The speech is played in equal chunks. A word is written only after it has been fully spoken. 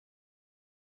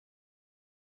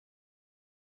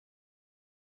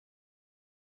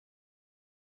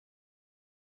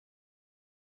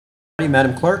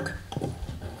Madam Clerk.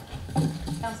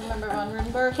 Councilmember Von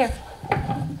Rudenberg. Here.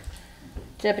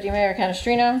 Deputy Mayor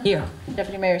Canestrino. Here.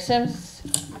 Deputy Mayor Sims.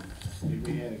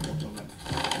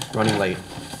 Running late.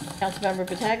 Councilmember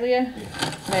Pataglia. Here.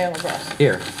 Mayor LaBrus.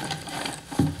 Here.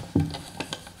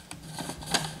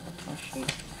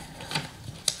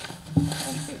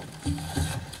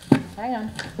 Hang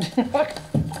on.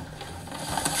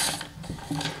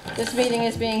 This meeting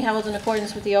is being held in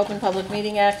accordance with the Open Public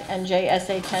Meeting Act and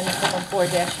JSA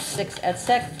 10:4-6 et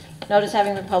sec. Notice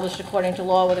having been published according to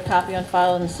law with a copy on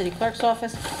file in the city clerk's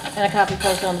office and a copy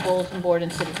posted on the bulletin board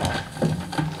in City Hall.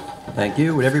 Thank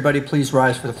you. Would everybody please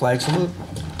rise for the flag salute?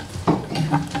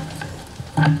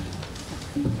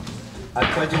 I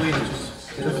pledge allegiance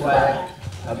to the flag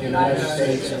of the United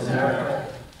States of America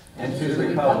and to the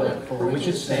republic for which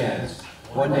it stands,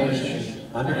 one nation,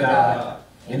 under God,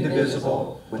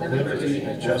 indivisible, with liberty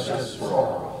and justice for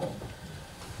all.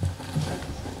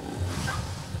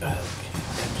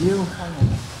 Thank you.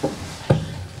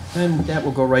 And that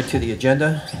will go right to the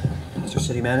agenda. Mr.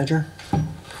 City Manager.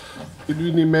 Good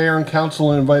evening, Mayor and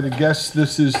Council and invited guests.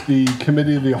 This is the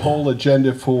Committee of the Whole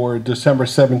agenda for December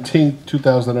 17th,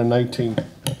 2019.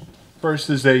 First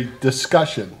is a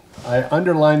discussion. I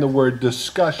underline the word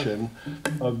discussion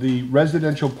of the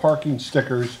residential parking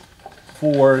stickers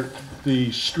for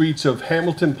the streets of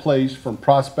Hamilton Place from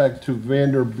Prospect to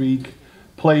Vanderbeek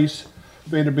Place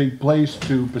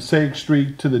to Passaic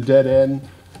Street to the dead end,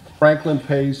 Franklin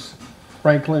Place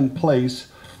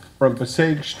from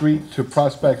Passaic Street to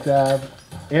Prospect Ave,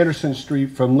 Anderson Street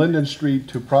from Linden Street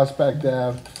to Prospect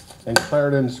Ave, and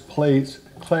Clarendon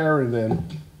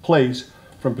Place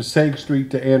from Passaic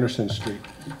Street to Anderson Street.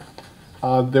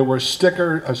 There were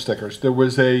stickers. There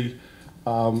was a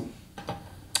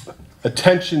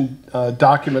attention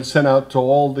document sent out to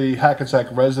all the Hackensack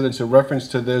residents in reference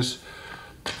to this.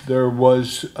 There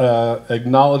was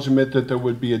acknowledgement that there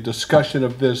would be a discussion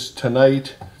of this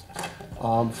tonight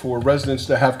for residents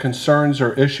to have concerns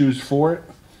or issues for it.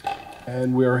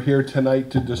 And we're here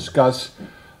tonight to discuss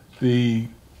the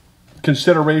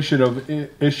consideration of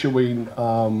issuing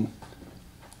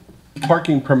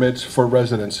parking permits for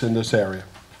residents in this area.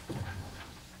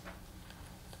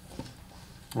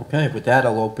 Okay, with that,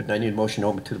 I need a motion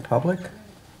open to the public.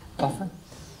 Offer.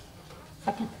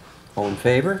 Second. All in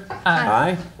favor?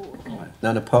 Aye. Aye.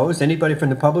 None opposed? Anybody from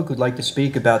the public who'd like to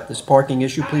speak about this parking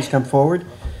issue, please come forward.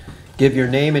 Give your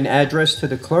name and address to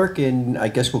the clerk, and I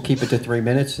guess we'll keep it to 3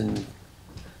 minutes and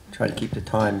try to keep the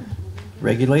time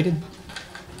regulated.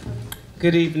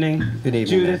 Good evening. Good evening.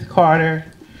 Judith Carter,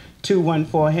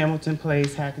 214 Hamilton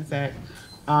Place, Hackensack.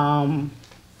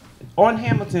 On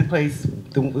Hamilton Place,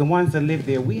 the ones that live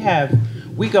there, we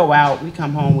go out, we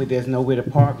come home where there's nowhere to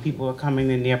park. People are coming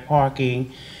in there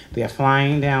parking. They're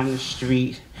flying down the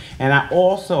street. And I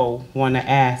also want to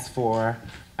ask for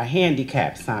a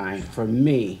handicap sign for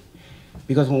me.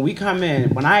 Because when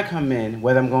I come in,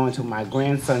 whether I'm going to my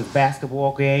grandson's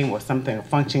basketball game or something, a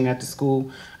function at the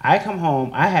school, I come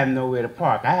home, I have nowhere to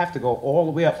park. I have to go all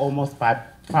the way up almost by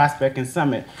Prospect and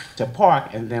Summit to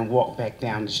park and then walk back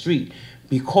down the street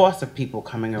because of people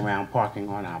coming around parking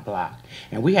on our block.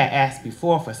 And we had asked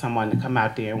before for someone to come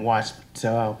out there and watch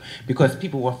because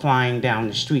people were flying down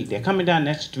the street. They're coming down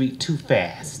that street too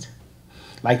fast,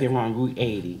 like they're on Route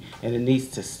 80, and it needs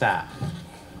to stop.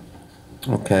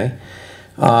 Okay.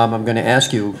 I'm going to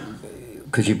ask you,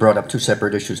 because you brought up two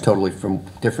separate issues totally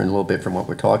different a little bit from what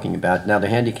we're talking about. Now, the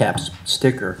handicap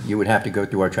sticker, you would have to go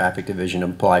through our traffic division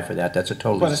and apply for that. That's a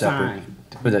totally separate.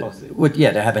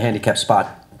 Yeah, to have a handicap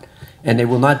spot. And they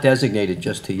will not designate it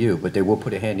just to you, but they will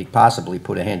possibly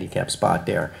put a handicap spot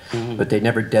there. Mm-hmm. But they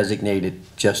never designate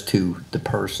it just to the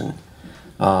person.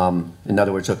 In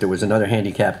other words, if there was another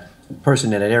handicapped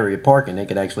person in that area parking, they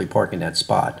could actually park in that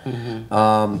spot.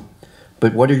 Mm-hmm.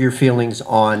 But what are your feelings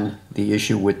on the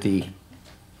issue with the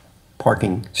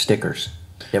parking stickers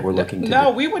that we're looking to do? No,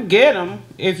 we would get them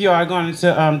if you are going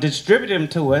to distribute them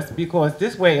to us, because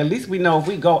this way at least we know if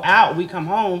we go out, we come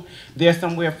home, there's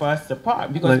somewhere for us to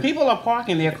park. Because people are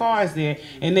parking their cars there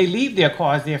and they leave their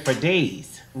cars there for days.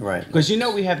 Right. Because you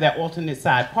know we have that alternate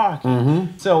side parking.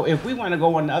 Mm-hmm. So if we want to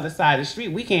go on the other side of the street,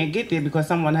 we can't get there because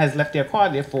someone has left their car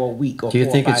there for a week or 4 or 5 days. Do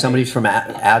you think it's somebody's from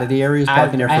out of the area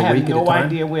parking there for a week at a time? I have no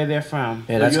idea where they're from.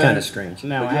 Yeah, that's kind of strange.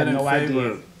 No, I have no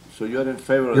idea. So you're in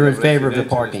favor of You're in favor of the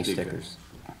parking stickers?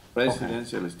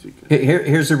 Residential stickers.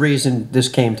 Here's the reason this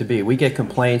came to be. We get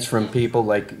complaints from people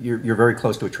like you're very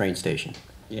close to a train station.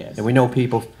 Yes. And we know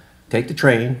people take the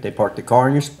train, they park the car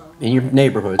in your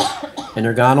neighborhoods, and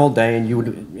they're gone all day, and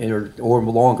or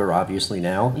longer, obviously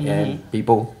now, mm-hmm. and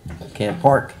people can't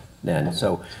park then.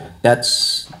 So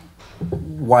that's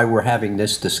why we're having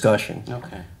this discussion.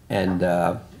 Okay. And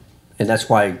that's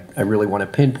why I really want to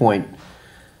pinpoint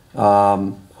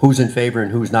who's in favor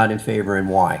and who's not in favor and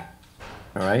why.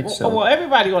 All right, Well,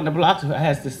 everybody on the block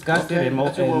has discussed Okay, it, and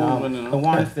that's what we wanna know. the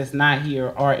ones that's not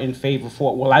here are in favor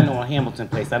for, well, I know on Hamilton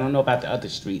Place, I don't know about the other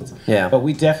streets. Yeah. But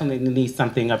we definitely need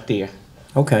something up there.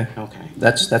 Okay. Okay.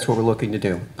 That's what we're looking to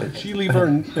do. Did she leave her,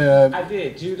 I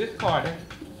did, Judith Carter.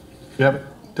 you have it?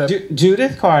 Deb?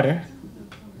 Judith Carter,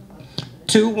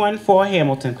 214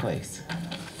 Hamilton Place.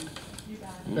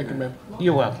 Thank you, ma'am.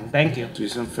 You're welcome, thank you.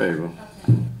 She's in favor.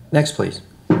 Next, please.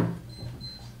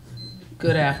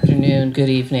 Good afternoon, good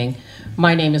evening.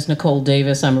 My name is Nicole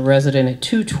Davis. I'm a resident at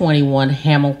 221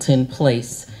 Hamilton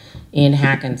Place in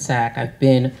Hackensack. I've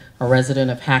been a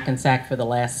resident of Hackensack for the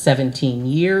last 17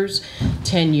 years,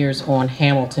 10 years on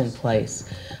Hamilton Place.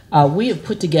 We have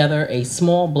put together a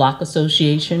small block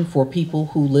association for people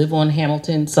who live on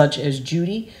Hamilton, such as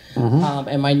Judy,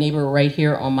 and my neighbor right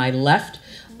here on my left.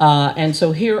 And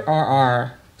so here are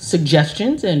our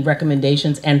suggestions and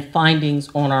recommendations and findings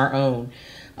on our own.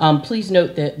 Please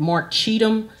note that Mark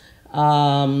Cheatham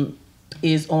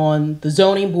is on the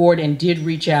zoning board and did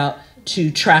reach out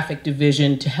to traffic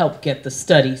division to help get the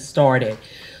study started.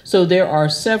 So there are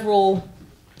several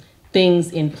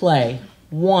things in play.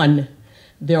 One,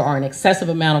 there are an excessive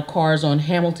amount of cars on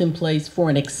Hamilton Place for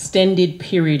an extended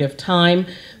period of time,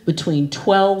 between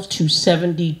 12 to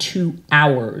 72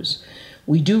 hours.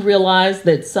 We do realize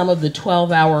that some of the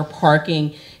 12-hour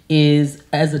parking is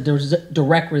as a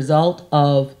direct result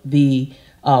of the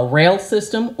rail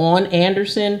system on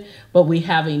Anderson, but we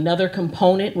have another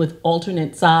component with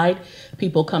alternate side,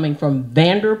 people coming from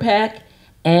Vanderpeck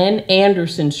and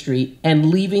Anderson Street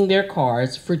and leaving their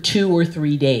cars for 2 or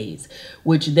 3 days,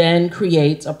 which then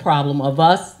creates a problem of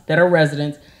us that are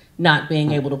residents not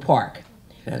being able to park.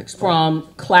 From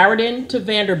Clarendon to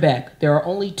Vanderbeck, there are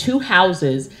only 2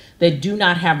 houses that do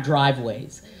not have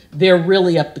driveways. They're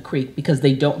really up the creek because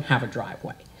they don't have a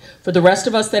driveway. For the rest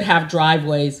of us that have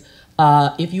driveways,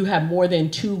 if you have more than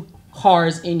 2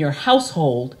 cars in your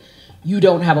household, you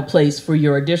don't have a place for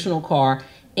your additional car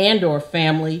and or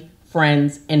family,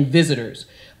 friends, and visitors.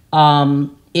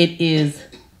 It is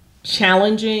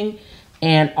challenging,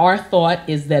 and our thought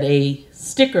is that a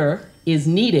sticker is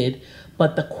needed,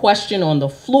 but the question on the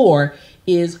floor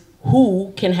is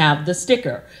who can have the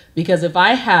sticker? Because if I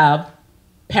have,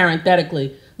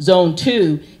 parenthetically, Zone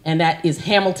 2, and that is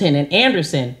Hamilton and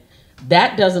Anderson,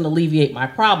 that doesn't alleviate my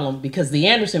problem because the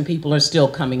Anderson people are still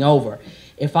coming over.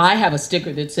 If I have a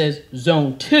sticker that says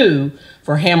Zone 2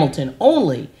 for Hamilton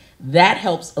only, that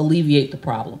helps alleviate the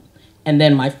problem. And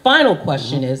then my final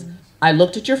question is, I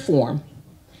looked at your form,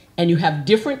 and you have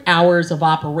different hours of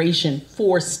operation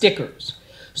for stickers.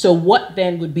 So what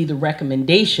then would be the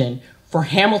recommendation for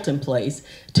Hamilton Place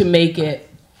to make it?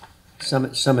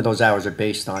 Some of those hours are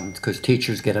based on, because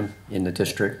teachers get them in the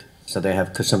district, so they have,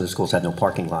 because some of the schools have no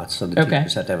parking lots, so the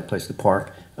teachers have to have a place to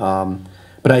park.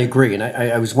 But I agree, and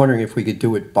I was wondering if we could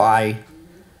do it by,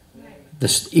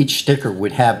 each sticker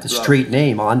would have the street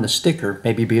name on the sticker,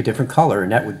 maybe be a different color,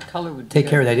 and that would take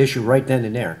care of that issue right then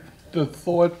and there. The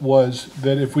thought was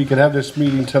that if we could have this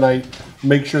meeting tonight,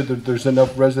 make sure that there's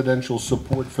enough residential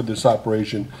support for this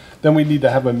operation, then we need to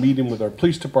have a meeting with our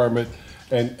police department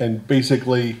and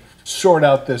basically sort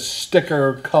out this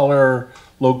sticker, color,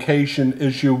 location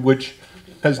issue, which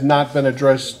has not been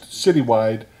addressed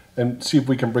citywide, and see if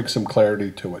we can bring some clarity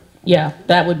to it. Yeah,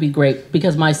 that would be great,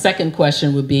 because my second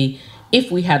question would be, if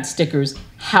we had stickers,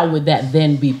 how would that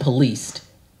then be policed?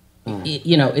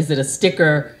 You know, is it a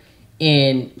sticker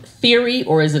in theory,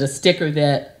 or is it a sticker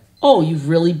that, oh, you've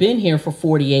really been here for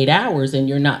 48 hours and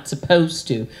you're not supposed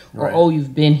to, or Right. oh,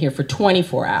 you've been here for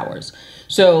 24 hours.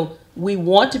 So we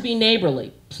want to be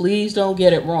neighborly. Please don't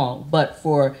get it wrong. But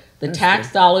for the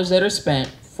tax dollars that are spent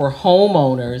for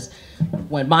homeowners,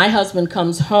 when my husband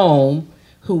comes home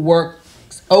who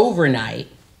works overnight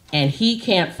and he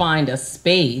can't find a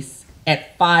space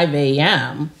at 5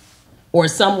 a.m., or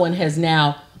someone has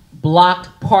now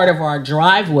blocked part of our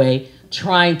driveway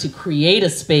trying to create a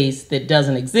space that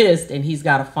doesn't exist, and he's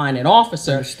got to find an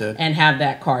officer Understood. and have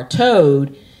that car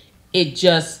towed, it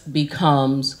just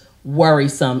becomes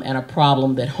worrisome and a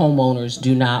problem that homeowners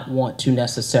do not want to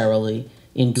necessarily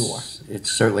endure. It's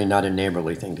certainly not a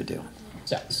neighborly thing to do.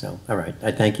 So, all right,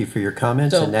 I thank you for your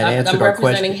comments, So and that I'm answered our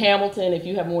representing question. Hamilton. If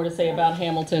you have more to say about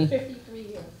Hamilton. 53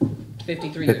 years.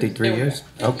 53 years. 53 There we years?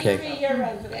 go. Okay. 53-year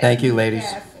resident. Thank you, ladies.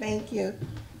 Yes, thank you.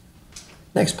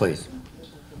 Next, please.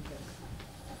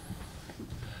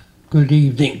 Good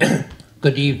evening.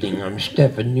 Good evening. I'm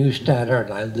Stephen Newstadter,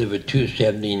 and I live at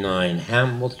 279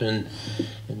 Hamilton.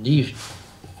 And these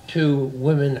two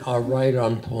women are right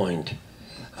on point.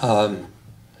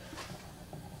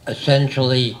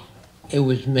 Essentially, it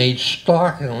was made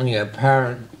startlingly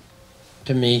apparent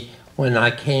to me when I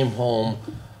came home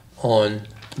on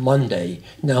Monday.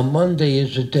 Now, Monday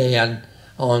is a day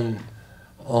on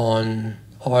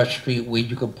our street where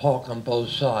you can park on both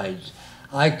sides.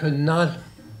 I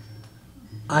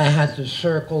had to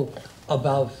circle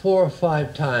about 4 or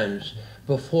 5 times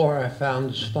before I found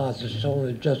the spot that someone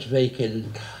had just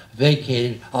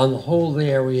vacated on the whole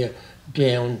area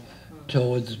down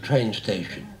toward the train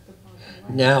station.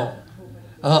 Now,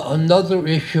 another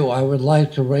issue I would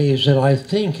like to raise that I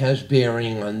think has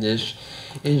bearing on this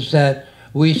is that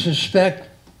we suspect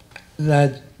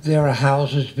that there are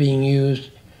houses being used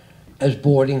as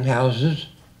boarding houses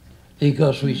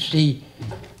because we see,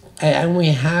 and we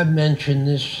have mentioned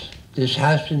this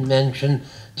has been mentioned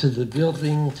to the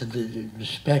building, to the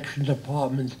inspection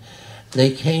department.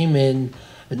 They came in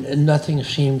and nothing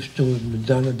seems to have been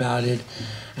done about it.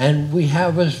 And we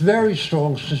have a very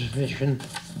strong suspicion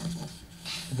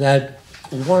that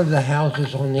one of the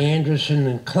houses on the Anderson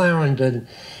and Clarendon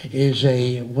is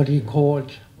a, what do you call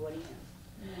it?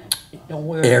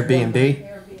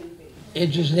 Airbnb?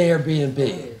 It's just an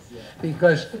Airbnb.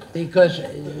 Because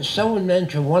someone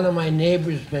mentioned, one of my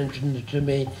neighbors mentioned it to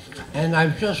me, and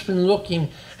I've just been looking,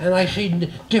 and I see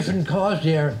different cars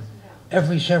there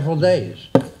every several days.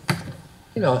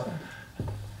 You know,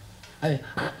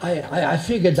 I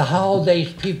figured the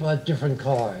holidays people have different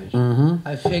cars. Mm-hmm.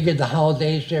 I figured the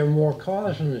holidays there are more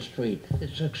cars on the street.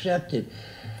 It's accepted.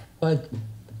 But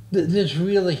this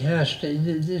really has to,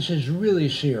 this is really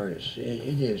serious.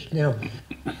 It is. Now,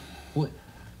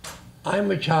 I'm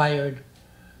retired.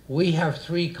 We have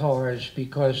 3 cars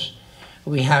because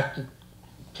we have to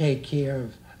take care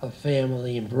of a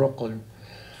family in Brooklyn.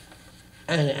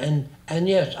 And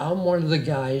yes, I'm one of the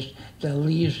guys that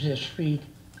leaves their street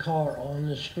car on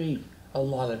the street a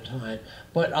lot of time.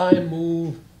 But I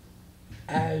move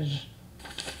as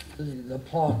the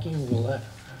parking rule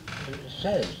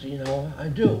says, you know, I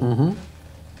do. Mm-hmm.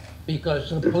 Because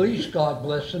the police, God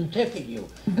bless them, ticket you.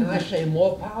 And I say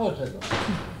more power to them.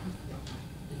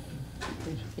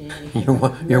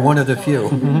 You're one of the few.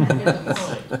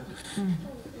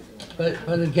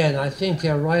 But again, I think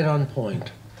they're right on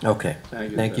point. Okay,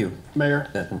 Thank you, thank sir. you.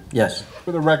 Mayor, Yes.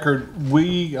 for the record,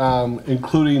 we,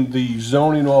 including the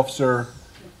zoning officer,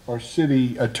 our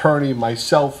city attorney,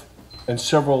 myself, and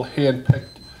several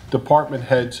hand-picked department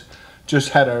heads, just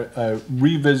had a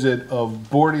revisit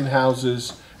of boarding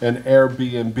houses and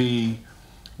Airbnb,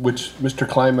 which Mr.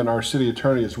 Kleiman, our city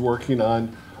attorney, is working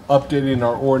on updating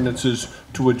our ordinances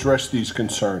to address these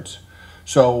concerns.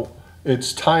 So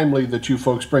it's timely that you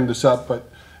folks bring this up, but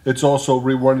it's also,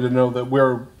 we wanted to know that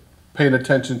we're paying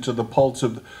attention to the pulse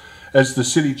of, as the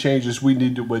city changes, we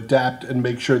need to adapt and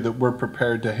make sure that we're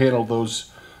prepared to handle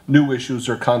those new issues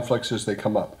or conflicts as they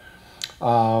come up.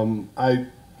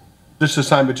 This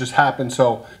assignment just happened,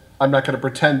 so I'm not going to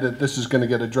pretend that this is going to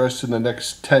get addressed in the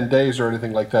next 10 days or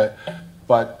anything like that.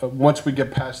 But once we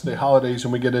get past the holidays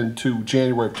and we get into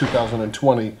January of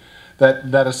 2020,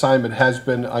 that assignment has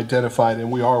been identified,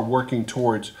 and we are working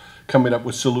towards coming up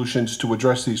with solutions to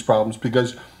address these problems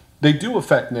because they do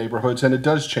affect neighborhoods and it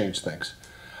does change things.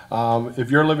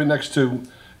 If you're living next to,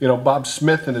 you know, Bob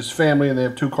Smith and his family and they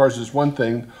have 2 cars is one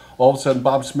thing. All of a sudden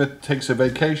Bob Smith takes a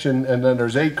vacation and then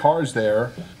there's 8 cars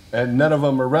there and none of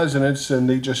them are residents and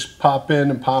they just pop in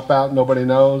and pop out, nobody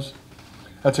knows.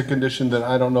 That's a condition that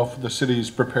I don't know if the city is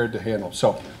prepared to handle.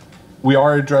 So we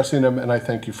are addressing them and I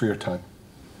thank you for your time.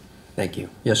 Thank you.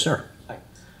 Yes, sir. Hi.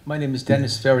 My name is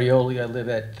Dennis Ferrioli. I live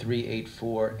at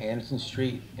 384 Anderson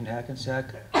Street in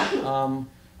Hackensack.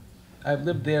 I've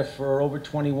lived there for over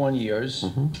 21 years.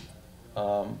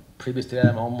 Mm-hmm. Previous to that,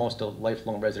 I'm almost a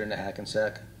lifelong resident of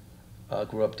Hackensack.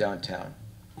 Grew up downtown.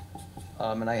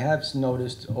 And I have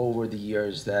noticed over the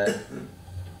years that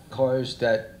cars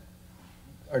that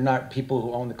are not, people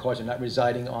who own the cars are not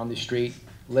residing on the street,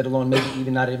 let alone maybe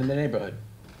even not even the neighborhood.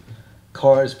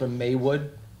 Cars from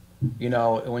Maywood, you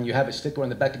know, when you have a sticker on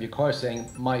the back of your car saying,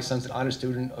 my son's an honor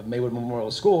student of Maywood Memorial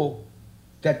School,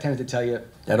 that tends to tell you,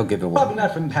 That'll give it away. probably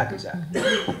not from Hackensack.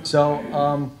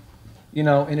 So, you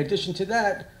know, in addition to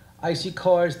that, I see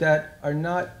cars that are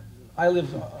not, I live,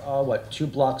 2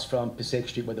 blocks from Passaic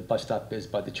Street where the bus stop is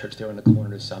by the church there on the corner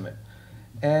of the Summit.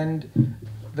 And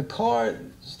the cars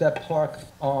that park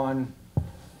on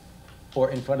or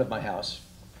in front of my house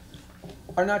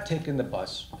are not taking the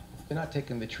bus. They're not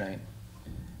taking the train.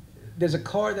 There's a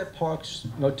car that parks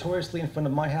notoriously in front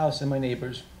of my house and my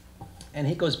neighbor's, and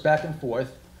he goes back and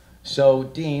forth, so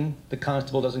Dean, the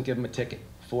constable, doesn't give him a ticket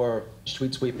for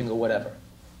street sweeping or whatever.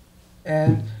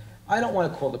 And I don't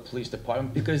want to call the police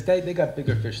department because they got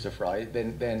bigger fish to fry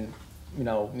than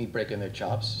me breaking their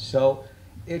chops. So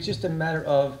it's just a matter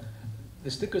of,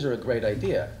 the stickers are a great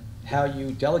idea. How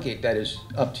you delegate that is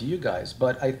up to you guys.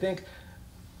 But I think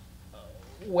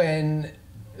when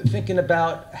thinking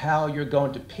about how you're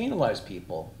going to penalize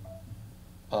people,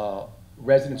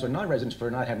 residents or non-residents,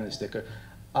 for not having the sticker,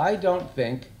 I don't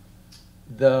think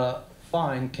the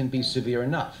fine can be severe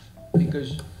enough.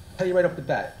 Because, I'll tell you right off the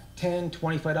bat, $10,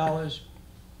 $25,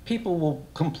 people will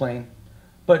complain,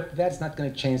 but that's not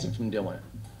going to change them from doing it.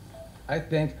 I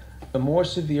think the more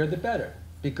severe, the better.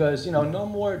 Because, no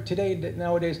more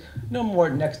nowadays, no more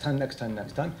next time.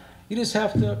 You just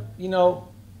have to,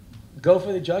 go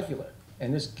for the jugular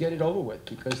and just get it over with,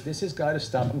 because this has got to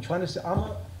stop. I'm trying to say,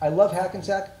 I love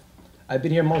Hackensack. I've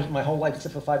been here my whole life,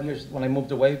 except for 5 years when I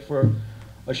moved away for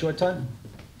a short time.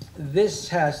 This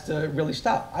has to really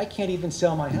stop. I can't even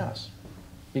sell my house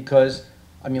because,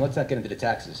 let's not get into the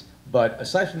taxes. But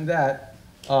aside from that,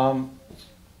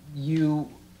 you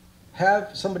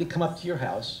have somebody come up to your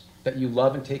house that you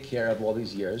love and take care of all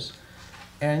these years,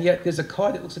 and yet there's a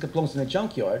car that looks like it belongs in a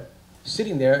junkyard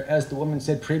sitting there, as the woman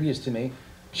said previous to me.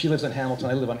 She lives on Hamilton,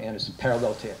 I live on Anderson,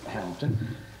 parallel to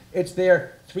Hamilton. It's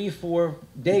there 3-4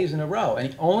 days in a row,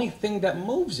 and the only thing that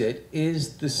moves it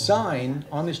is the sign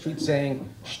on the street saying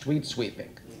street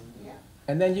sweeping.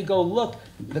 And then you go look,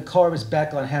 the car is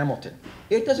back on Hamilton.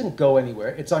 It doesn't go anywhere.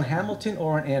 It's on Hamilton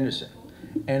or on Anderson.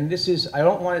 And this is, I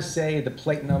don't want to say the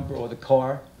plate number or the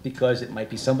car, because it might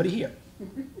be somebody here.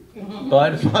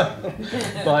 But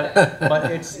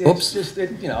it's just,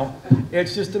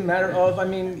 it's just a matter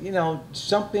of,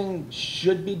 something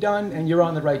should be done, and you're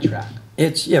on the right track.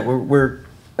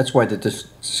 That's why the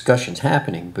discussion's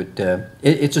happening, but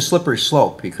it's a slippery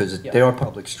slope because they are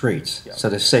public streets. So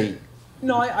to say,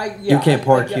 no, you can't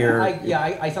park here.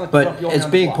 I sound like But you're as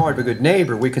on being the block. part of a good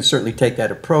neighbor, we can certainly take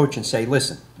that approach and say,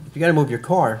 listen, if you got to move your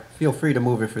car, feel free to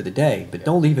move it for the day, but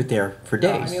don't leave it there for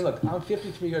No, days. look, I'm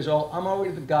 53 years old. I'm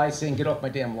already the guy saying, get off my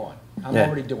damn lawn. I'm Yeah.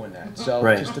 already doing that. So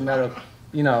Right. it's just a matter of,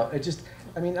 it just,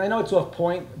 I know it's off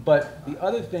point, but the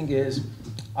other thing is,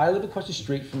 I live across the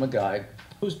street from a guy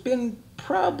who's been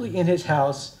probably in his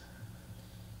house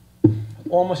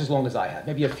almost as long as I have,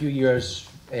 maybe a few years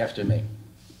after me.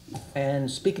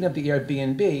 And speaking of the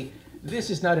Airbnb, this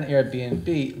is not an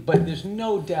Airbnb, but there's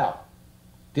no doubt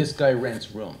this guy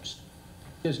rents rooms.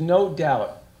 There's no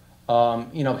doubt,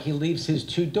 he leaves his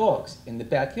 2 dogs in the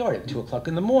backyard at 2 o'clock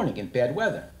in the morning in bad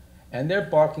weather. And they're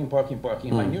barking.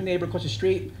 My new neighbor across the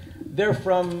street, they're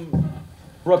from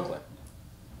Brooklyn.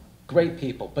 Great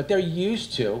people, but they're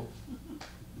used to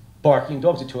barking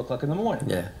dogs at 2 o'clock in the morning.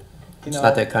 Yeah, it's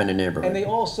not that kind of neighborhood. And they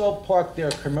also park their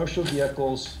commercial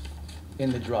vehicles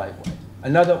in the driveway.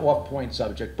 Another off-point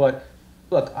subject, but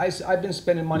look, I've been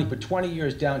spending money for 20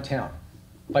 years downtown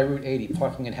by Route 80,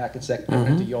 parking in Hackensack to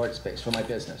rent a yard space for my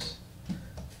business.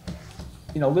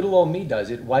 Little old me does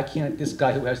it. Why can't this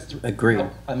guy who has Agreed.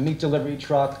 A meat delivery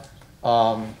truck,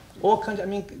 all kinds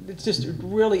of, it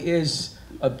really is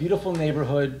a beautiful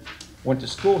neighborhood. Went to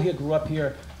school here, grew up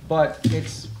here, but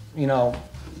it's,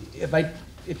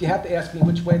 if you have to ask me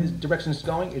which way this direction is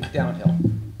going, it's downhill.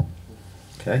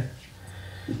 Okay.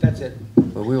 That's it.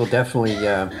 Well, we will definitely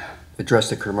address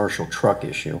the commercial truck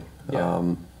issue. Yeah.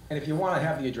 And if you want, I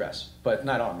have the address, but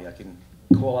not on me. I can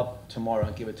call up tomorrow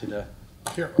and give it to the...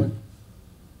 Here,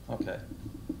 Okay.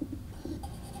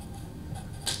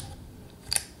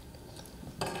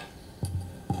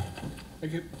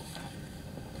 thank you.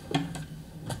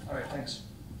 All right, thanks.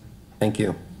 Thank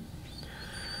you.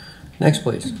 Next,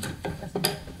 please.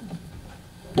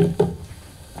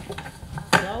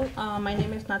 Hello, my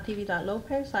name is Natividad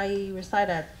Lopez. I reside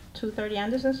at 230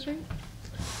 Anderson Street.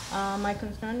 My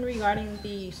concern regarding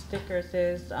the stickers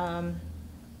is on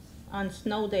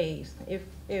snow days,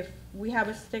 if we have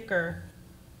a sticker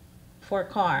for a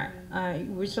car,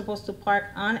 we're supposed to park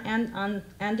on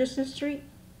Anderson Street,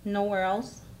 nowhere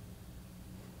else?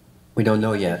 We don't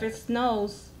know If yet, it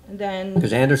snows, then...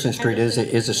 because Anderson Street is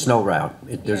a snow route.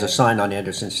 There's a Yeah. sign on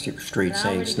Anderson Street And I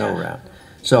saying already snow got it. route.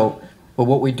 So, but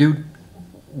what we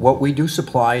do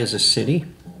supply as a city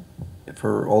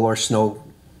for all our snow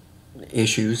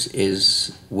issues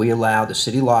is we allow the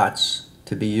city lots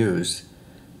to be used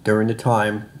during the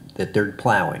time that they're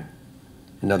plowing.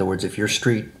 In other words, if your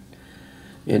street,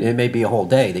 it may be a whole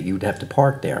day that you'd have to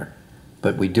park there,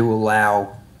 but we do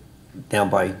allow down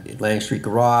by Atlantic Street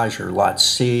Garage or Lot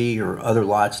C or other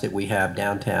lots that we have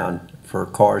downtown for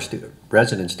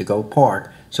residents to go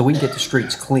park, so we can get the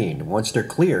streets cleaned. Once they're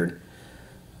cleared,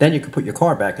 then you can put your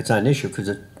car back. It's not an issue because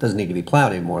it doesn't need to be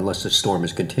plowed anymore unless the storm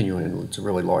is continuing and it's a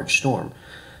really large storm.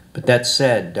 But that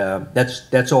said,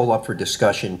 that's all up for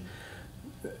discussion,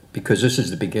 because this is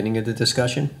the beginning of the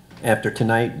discussion. After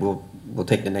tonight, we'll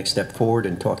take the next step forward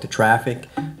and talk to traffic.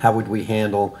 How would we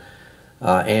handle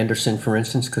Anderson, for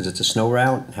instance, because it's a snow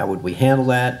route? How would we handle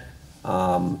that?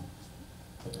 And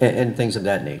things of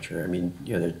that nature. I mean,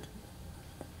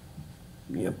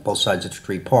 both sides of the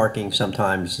street parking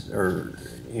sometimes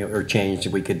are changed.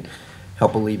 We could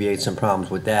help alleviate some problems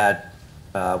with that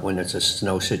when it's a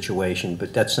snow situation,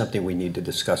 but that's something we need to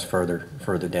discuss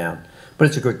further down. But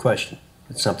it's a good question.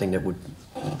 It's something that would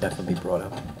definitely be brought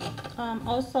up.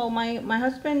 Also, my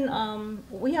husband,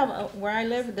 we have, where I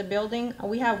live, the building,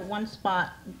 we have one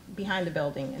spot behind the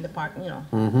building in the parking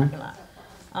lot.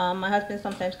 My husband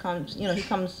sometimes comes,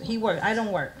 he works, I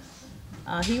don't work.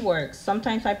 He works.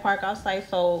 Sometimes I park outside,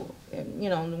 so,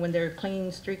 when they're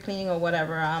street cleaning or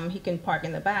whatever, he can park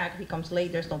in the back. If he comes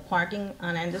late, there's no parking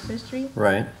on Anderson Street.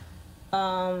 Right.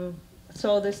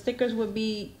 So the stickers would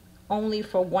be only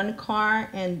for one car,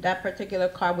 and that particular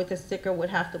car with the sticker would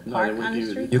have to park on the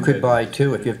street? You could buy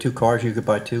two. If you have two cars, you could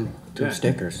buy two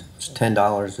stickers. It's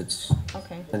 $10. It's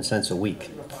Okay. 10 cents a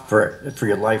week for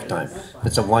your lifetime.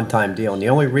 It's a one-time deal. And the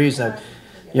only reason,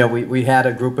 we had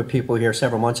a group of people here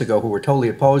several months ago who were totally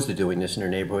opposed to doing this in their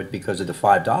neighborhood because of the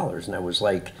 $5. And I was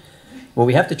like, well,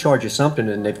 we have to charge you something,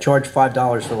 and they've charged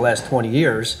 $5 for the last 20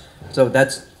 years, so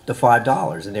that's the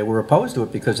 $5, and they were opposed to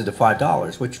it because of the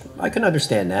 $5, which I can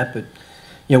understand that, but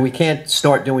we can't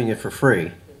start doing it for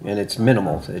free, and it's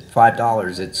minimal. At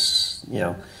 $5, it's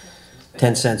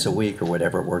 10 cents a week or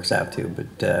whatever it works out to.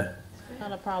 But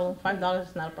Not a problem. $5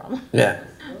 is not a problem. yeah,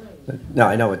 no,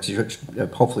 I know it's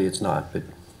hopefully it's not, but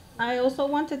I also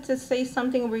wanted to say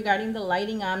something regarding the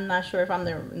lighting. I'm not sure if I'm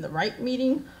in the right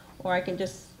meeting, or I can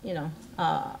just,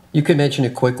 you can mention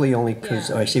it quickly, only because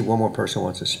Yeah. I see one more person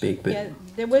wants to speak. But yeah,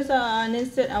 there was an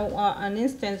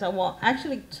instance, well,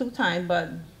 actually 2 times, but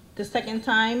the second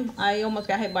time I almost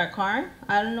got hit by a car.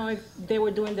 I don't know if they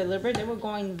were doing deliberate. They were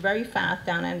going very fast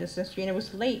down Anderson Street, and it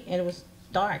was late, and it was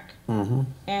dark. Mm-hmm.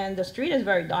 And the street is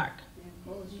very dark.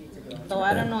 So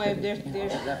I don't know if there's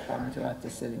throughout the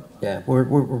city. Yeah, we're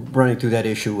running through that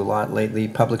issue a lot lately.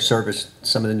 Public service,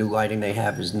 some of the new lighting they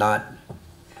have is not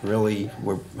really,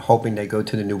 we're hoping they go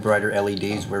to the new brighter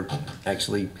LEDs. We're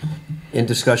actually in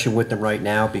discussion with them right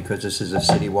now because this is a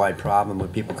citywide problem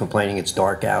with people complaining it's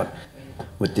dark out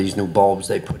with these new bulbs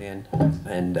they put in.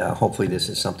 And hopefully this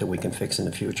is something we can fix in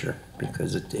the future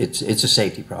because it's a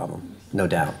safety problem, no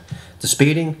doubt. The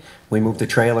speeding, we move the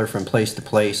trailer from place to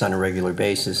place on a regular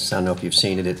basis. I don't know if you've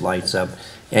seen it, it lights up.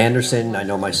 Anderson, I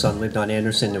know my son lived on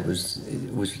Anderson.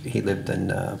 He lived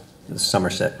in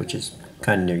Somerset, which is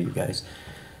kind of near you guys.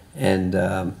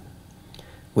 And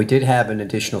we did have an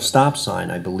additional stop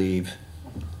sign, I believe,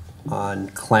 on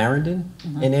Clarendon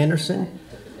in Anderson,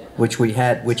 which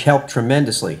helped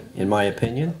tremendously, in my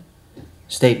opinion.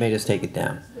 State made us take it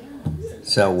down.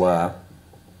 So,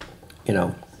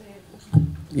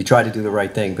 you try to do the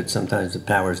right thing, but sometimes the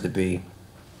powers that be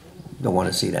don't want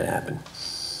to see that happen.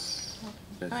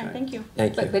 all right. Thank you.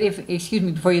 Thank you. But if, excuse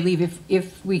me, before you leave,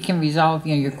 if we can resolve,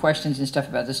 your questions and stuff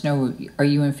about the snow, are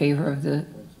you in favor of the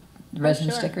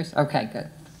resident sure. stickers? Okay, good.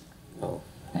 Oh.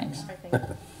 Thanks. All right, thank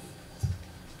you.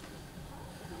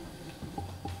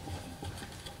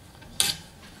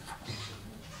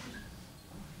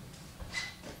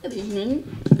 Good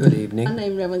evening. Good evening. My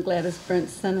name is Reverend Gladys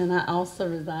Bernson, and I also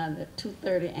reside at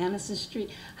 230 Anderson Street.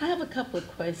 I have a couple of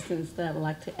questions that I would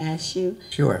like to ask you.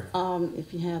 Sure.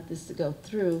 If you have this to go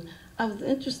through. I was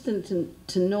interested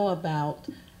to know about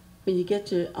when you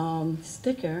get your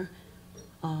sticker,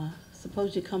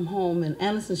 suppose you come home in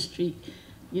Anderson Street,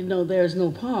 there's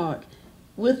no park.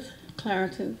 With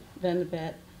Clarendon,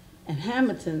 Vanderbilt, and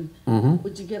Hamilton,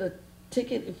 would you get a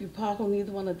ticket if you park on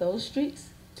either one of those streets?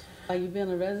 Are you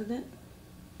being a resident?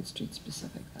 Street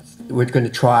specific, that's. We're going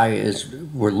to try,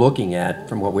 we're looking at,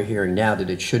 from what we're hearing now, that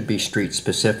it should be street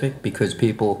specific because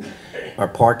people are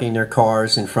parking their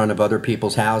cars in front of other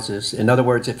people's houses. In other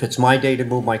words, if it's my day to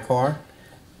move my car,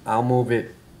 I'll move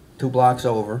it 2 blocks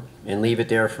over and leave it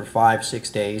there for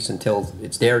 5-6 days until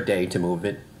it's their day to move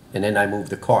it, and then I move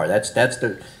the car. That's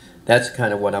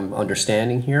kind of what I'm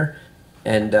understanding here.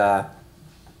 And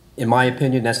in my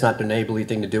opinion, that's not the neighborly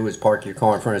thing to do, is park your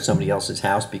car in front of somebody else's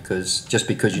house just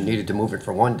because you needed to move it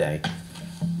for one day.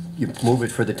 You move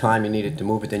it for the time you needed to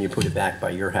move it, then you put it back by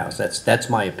your house. That's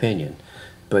my opinion.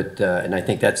 But and I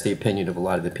think that's the opinion of a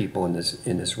lot of the people in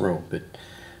this room. But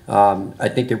I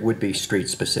think it would be street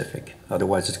specific.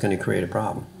 Otherwise, it's going to create a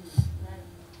problem.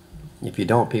 If you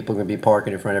don't, people are going to be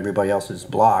parking in front of everybody else's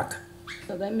block.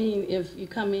 So that means if you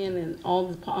come in and all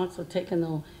the parks are taken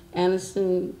on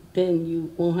Anderson, then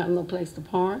you won't have no place to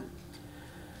park?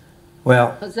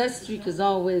 Well, Because that street is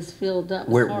always filled up.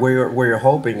 we're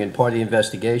hoping, and part of the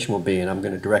investigation will be, and I'm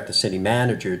gonna direct the city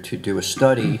manager to do a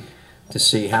study to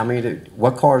see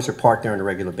what cars are parked there on a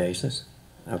regular basis,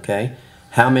 okay?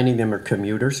 How many of them are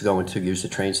commuters going to use the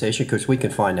train station? Because we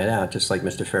can find that out, just like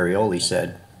Mr. Ferrioli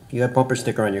said. You got a bumper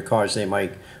sticker on your car saying, my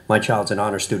child's an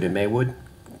honor student in Maywood.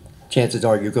 Chances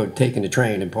are you're going taking the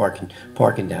train and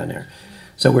parking down there.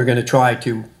 So we're gonna try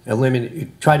to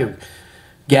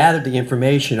gather the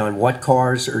information on what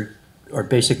cars are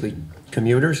basically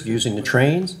commuters using the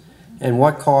trains, and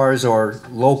what cars are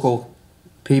local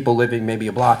people living maybe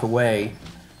a block away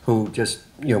who just,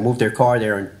 moved their car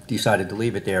there and decided to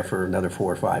leave it there for another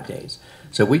 4 or 5 days.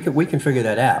 So we can figure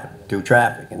that out through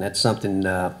traffic, and that's something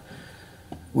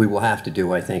we will have to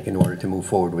do, I think, in order to move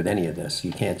forward with any of this.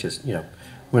 You can't just,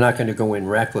 we're not going to go in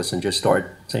reckless and just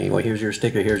start saying, well, here's your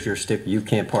sticker, you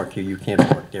can't park here, you can't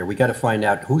park there. We got to find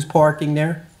out who's parking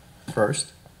there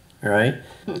first, all right,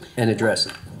 and address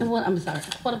it. And I'm sorry,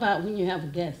 what about when you have a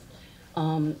guest?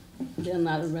 They're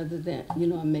not a resident,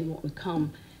 and may want to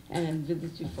come and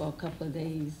visit you for a couple of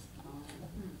days,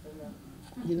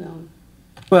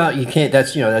 Well, you can't, that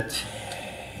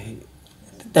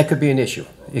could be an issue.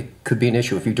 It could be an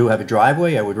issue. If you do have a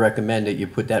driveway, I would recommend that you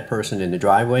put that person in the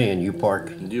driveway and you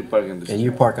park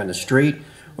on the street,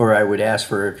 or I would ask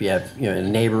for, if you have, a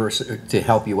neighbor to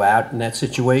help you out in that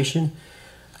situation.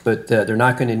 But they're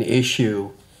not going to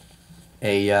issue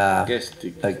either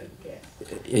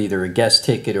a guest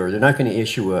ticket, or they're not going to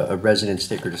issue a resident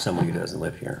sticker to somebody who doesn't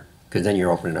live here, because then you're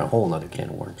opening a whole nother can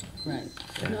of worms. Right.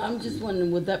 No, I'm just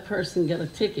wondering, would that person get a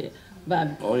ticket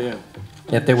by? Oh, yeah.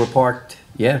 If they were parked,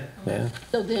 yeah.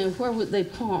 So then where would they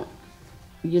park,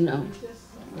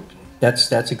 That's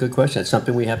a good question. It's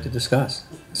something we have to discuss.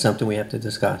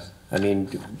 I mean,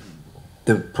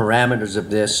 the parameters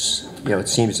of this, it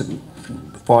seems the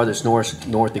farthest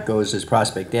north it goes is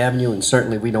Prospect Avenue, and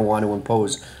certainly we don't want to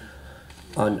impose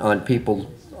on people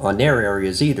on their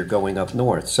areas either going up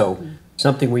north. So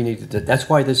something we need to, that's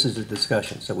why this is a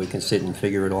discussion, so we can sit and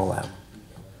figure it all out.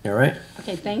 All right?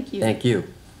 Okay, thank you. Thank you.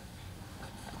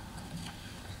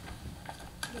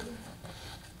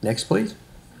 Next, please.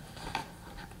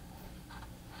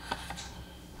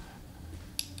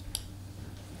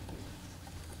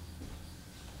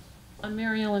 I'm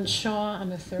Mary Ellen Shaw.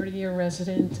 I'm a 30-year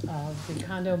resident of the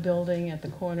condo building at the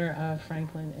corner of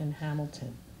Franklin and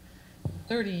Hamilton.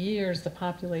 30 years, the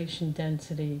population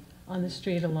density on the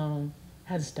street alone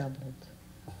has doubled.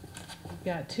 We've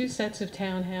got 2 sets of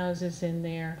townhouses in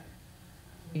there.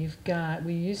 We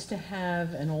used to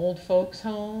have an old folks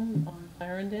home on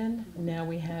Clarendon. Now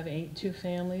we have 8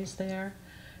 two-families there.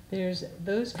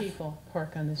 Those people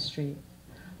park on the street.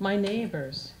 My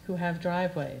neighbors who have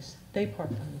driveways, they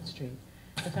park on the street.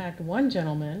 In fact, one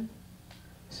gentleman,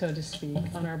 so to speak,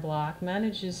 on our block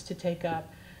manages to take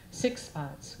up 6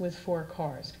 spots with 4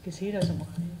 cars because he doesn't want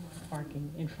anyone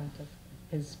parking in front of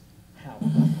his house.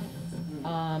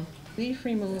 Leaf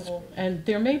removal, and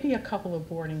there may be a couple of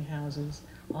boarding houses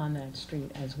on that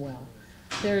street as well.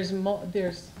 There's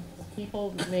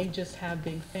people may just have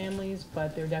big families,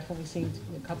 but there definitely seems to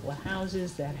be a couple of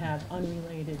houses that have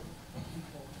unrelated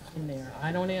people in there.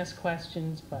 I don't ask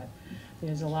questions, but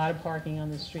there's a lot of parking on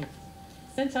the street.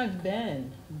 Since I've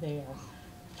been there,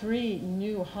 3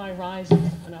 new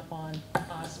high-rises went up on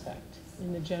Prospect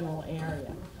in the general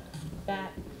area.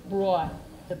 That brought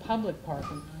the public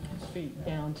parking on the street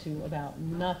down to about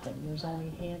nothing. There's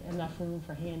only enough room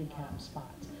for handicap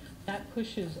spots. That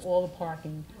pushes all the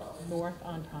parking north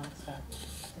on Prospect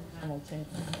and Hamilton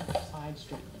and side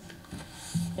streets.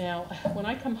 Now, when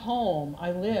I come home,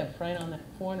 I live right on that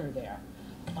corner there,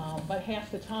 but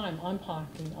half the time I'm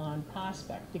parking on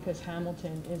Prospect because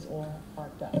Hamilton is all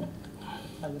parked up.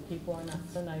 The people are not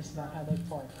so nice about how they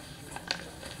park.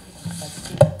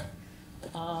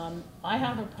 I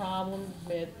have a problem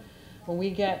with when we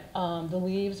get the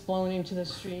leaves blown into the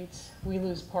streets, we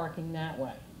lose parking that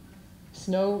way.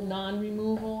 Snow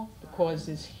non-removal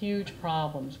causes huge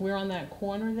problems. We're on that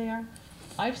corner there.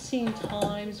 I've seen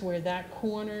times where that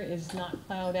corner is not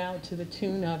plowed out to the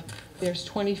tune of there's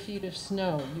 20 feet of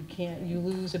snow. You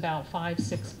lose about 5,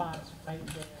 6 spots right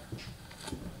there.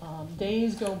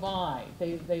 Days go by.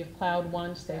 They've plowed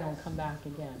once, they don't come back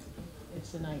again.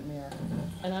 It's a nightmare.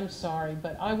 And I'm sorry,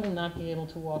 but I will not be able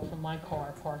to walk from my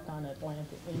car parked on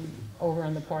Atlantic, over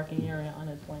on the parking area on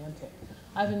Atlantic.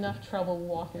 I have enough trouble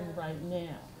walking right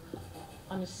now.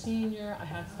 I'm a senior, I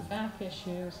have some back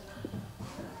issues.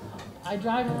 I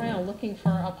drive around looking for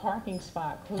a parking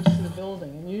spot close to the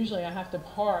building, and usually I have to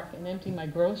park and empty my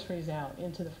groceries out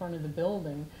into the front of the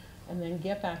building and then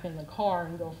get back in the car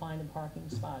and go find a parking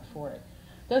spot for it.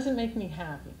 Doesn't make me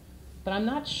happy. But I'm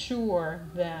not sure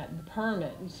that the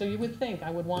permit, so you would think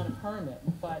I would want a permit,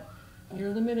 but you're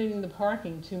limiting the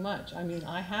parking too much. I mean,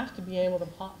 I have to be able to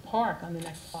park on the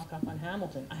next block up on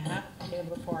Hamilton. I have to be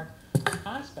able to park on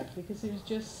Prospect because there's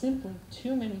just simply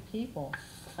too many people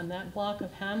on that block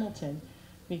of Hamilton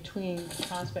between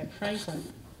Prospect Franklin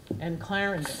and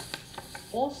Clarendon.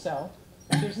 Also,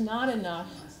 there's not enough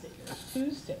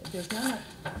Tuesday, there's not enough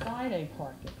Friday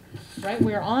parking. Right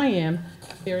where I am,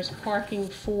 there's parking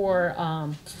for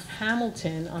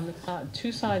Hamilton on the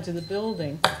two sides of the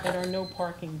building that are no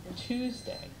parking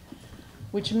Tuesday,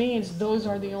 which means those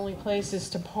are the only places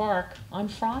to park on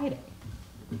Friday.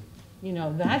 You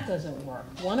know, that doesn't work.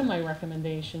 One of my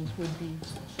recommendations would be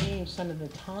to change some of the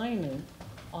timing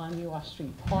on the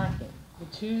off-street parking. The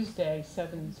Tuesday,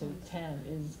 7 to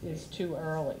 10, is too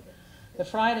early. The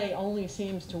Friday only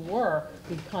seems to work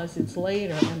because it's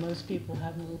later and most people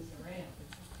have moved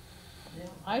around.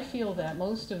 I feel that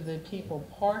most of the people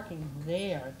parking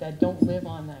there that don't live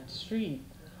on that street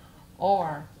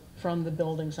are from the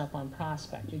buildings up on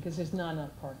Prospect because there's not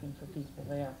enough parking for people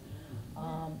there.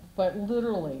 But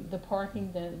literally, the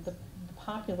parking, the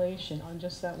population on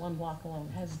just that one block alone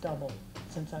has doubled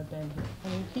since I've been here. I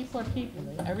mean, people are people.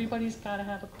 Everybody's got to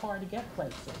have a car to get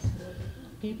places.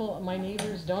 People, my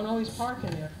neighbors don't always park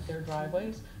in their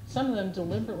driveways. Some of them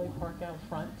deliberately park out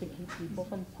front to keep people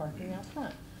from parking out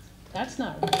front. That's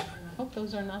not right. I hope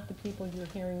those are not the people you're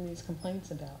hearing these complaints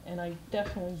about. And I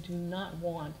definitely do not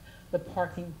want the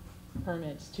parking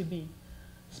permits to be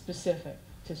specific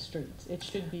to streets. It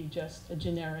should be just a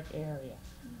generic area.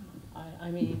 I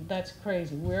mean, that's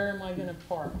crazy. Where am I going to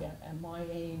park at my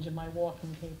age and my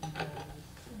walking capabilities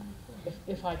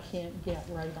if I can't get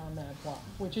right on that block,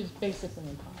 which is basically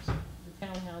impossible. The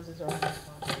townhouses are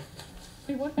impossible. I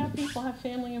mean, what about people have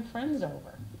family and friends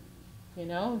over? You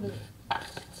know,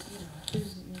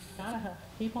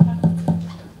 people have to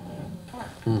park.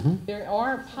 There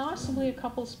are possibly a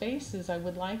couple spaces I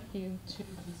would like you to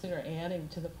consider adding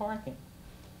to the parking.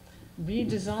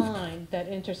 Redesign that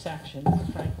intersection of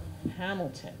Franklin and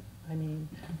Hamilton. I mean,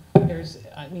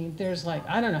 there's like,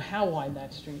 I don't know how wide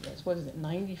that street is. What is it,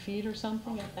 90 feet or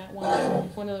something at that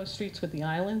one of those streets with the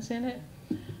islands in it?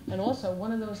 And also,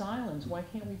 one of those islands, why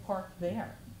can't we park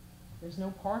there? There's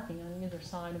no parking on either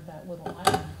side of that little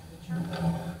island.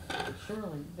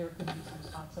 Surely there could be some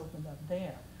spots opened up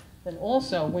there. Then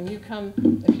also, when you come,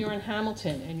 if you're in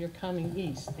Hamilton and you're coming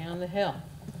east, down the hill,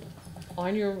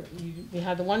 on you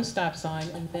have the one stop sign,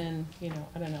 and then, you know,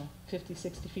 I don't know, 50,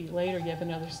 60 feet later, you have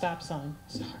another stop sign.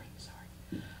 Sorry.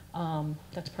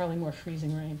 That's probably more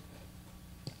freezing rain.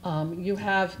 You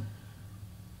have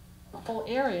a whole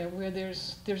area where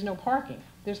there's no parking.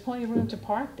 There's plenty of room to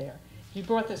park there. If you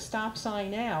brought the stop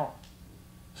sign out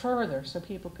further so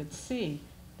people could see,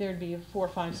 there'd be 4 or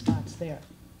 5 spots there.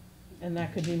 And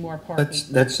that could be more parking.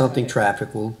 That's something traffic,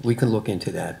 we can look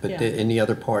into that. But Yeah. in the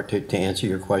other part, to answer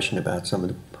your question about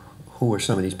who are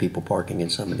some of these people parking in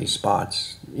some of these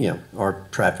spots, you know, our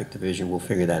traffic division will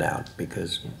figure that out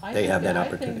because they have that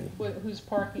opportunity. I think who's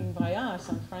parking by us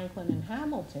on Franklin and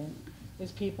Hamilton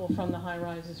is people from the high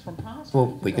rises from Prospect.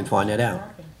 Well, we can find that out.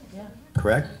 Parking, yeah.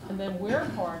 Correct? And then we're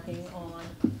parking on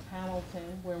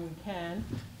Hamilton where we can,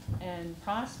 and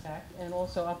Prospect, and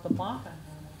also up the block on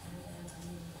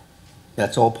Hamilton.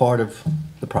 That's all part of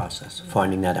the process,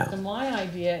 finding that out. So my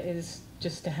idea is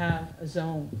just to have a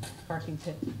zone, parking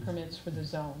permits for the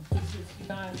zone.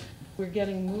 We're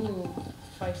getting moved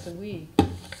twice a week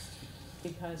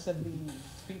because of the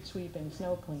street sweeping,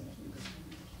 snow cleaning.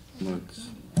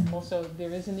 Also,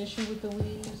 there is an issue with the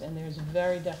leaves, and there's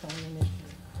very definitely an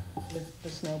issue with the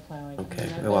snow plowing. Okay,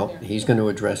 And I've been well, there. he's going to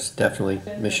address, definitely,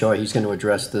 Ms. Shaw, he's going to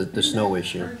address the snow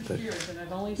issue. 30 But, years, and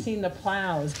I've only seen the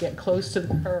plows get close to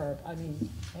the curb. I mean,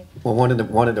 well, one of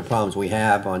the problems we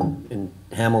have in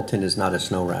Hamilton is not a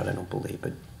snow route, I don't believe,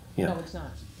 but, you know. no, it's not.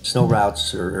 Snow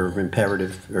routes are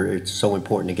imperative, or it's so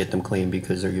important to get them clean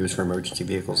because they're used for emergency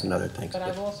vehicles and other things. But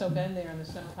I've also been there, and the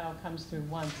snowplow comes through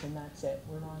once, and that's it.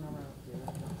 We're on our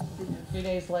own. And a few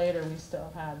days later, we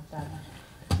still have that.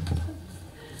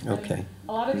 Okay.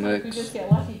 A lot of times we just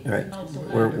get lucky. All right. It melts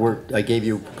away. I gave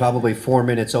you probably 4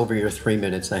 minutes over your 3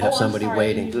 minutes. I have Oh, I'm somebody sorry, I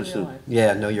waiting. didn't even realize.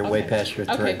 Yeah, no, you're way Okay. past your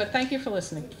 3. Okay, but thank you for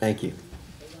listening. Thank you.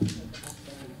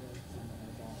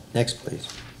 Next, please.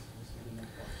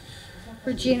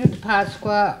 Regina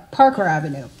DePasqua, Parker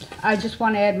Avenue. I just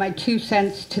want to add my 2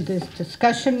 cents to this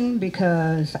discussion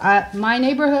because my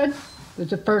neighborhood was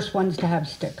the first ones to have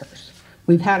stickers.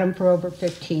 We've had them for over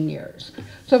 15 years.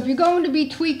 So if you're going to be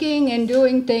tweaking and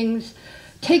doing things,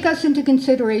 take us into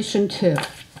consideration too.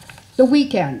 The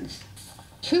weekends.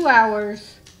 2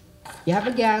 hours, you have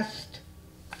a guest,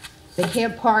 they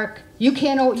can't park, you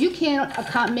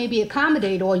can't maybe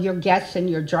accommodate all your guests in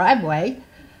your driveway.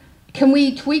 Can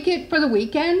we tweak it for the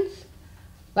weekends?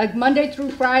 Like Monday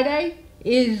through Friday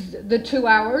is the 2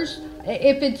 hours?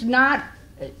 If it's not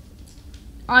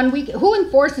on who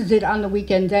enforces it on the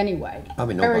weekends anyway?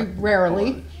 Probably Very nobody.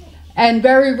 rarely. And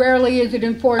very rarely is it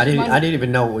enforced. I didn't Monday.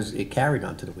 even know it carried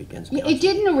on to the weekends. to be It honest.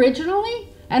 didn't originally,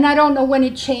 and I don't know when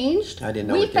it changed. I didn't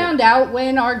know We it did. found out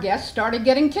when our guests started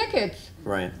getting tickets.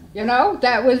 Right. You know,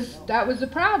 that was the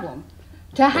problem.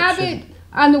 To have it shouldn't-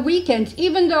 on the weekends,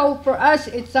 even though for us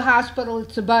it's the hospital,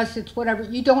 it's the bus, it's whatever,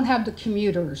 you don't have the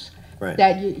commuters Right.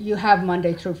 that you have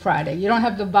Monday through Friday. You don't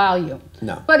have the volume.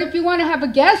 No. But if you want to have a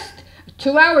guest,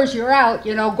 2 hours you're out,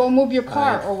 you know, go move your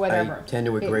car I- or whatever. I tend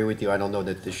to agree with you. I don't know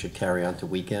that this should carry on to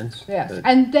weekends. Yes, but-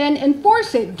 and then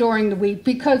enforce it during the week,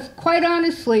 because quite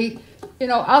honestly, you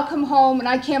know, I'll come home and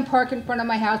I can't park in front of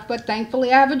my house, but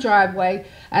thankfully I have a driveway,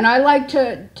 and I like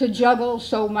to juggle,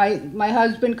 so my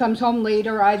husband comes home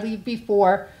later, I leave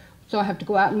before, so I have to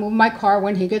go out and move my car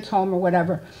when he gets home or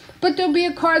whatever. But there'll be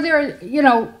a car there, you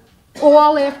know,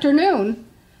 all afternoon,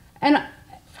 and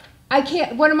I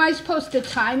can't, what am I supposed to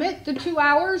time it, the 2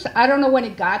 hours? I don't know when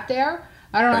it got there,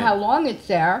 I don't know Right. how long it's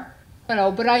there. You know,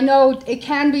 but I know it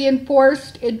can be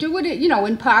enforced. Do it, you know,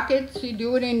 in pockets. You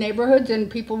do it in neighborhoods, and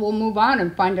people will move on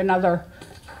and find another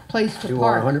place to You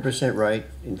are park. 100% right.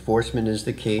 Enforcement is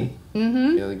the key.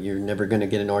 Mm-hmm. You're never going to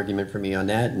get an argument from me on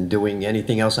that. And doing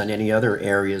anything else on any other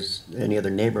areas, any other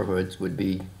neighborhoods would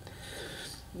be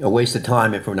a waste of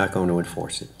time if we're not going to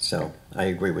enforce it. So I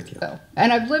agree with you.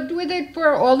 And I've lived with it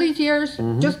for all these years.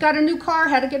 Mm-hmm. Just got a new car,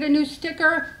 had to get a new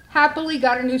sticker. Happily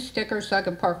got a new sticker so I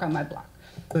can park on my block.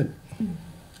 Good.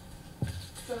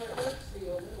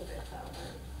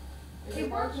 It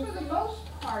works for the most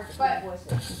part, but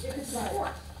if it's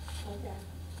enforced.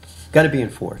 Got to be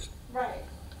enforced. Right.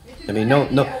 I mean, no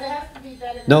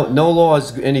law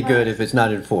is any good if it's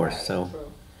not enforced. So,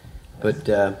 but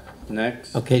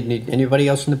Next. okay. Anybody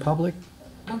else from the public?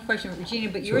 One question,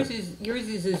 Regina, but yours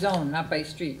is a zone, not by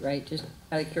street, right? Just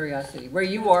out of curiosity. Where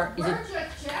you are, is it?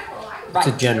 It's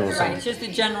a general Right, zone. it's just a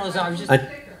general zone. Just,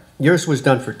 Yours was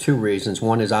done for two reasons.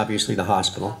 One is obviously the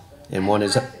hospital, and one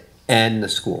is and the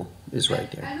school is right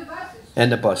there, And the buses.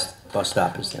 and the bus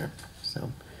stop is there. So,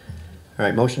 all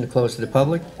right. Motion to close to the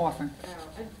public. offer.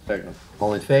 Second.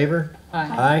 All in favor? Aye.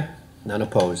 Aye. None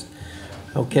opposed.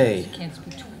 Okay. Can't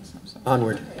speak twice, I'm sorry.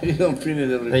 Onward. You don't finish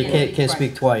the No, you report. can't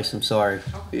speak twice. I'm sorry.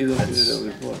 You don't finish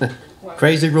the report.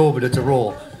 Crazy rule, but it's a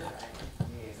rule.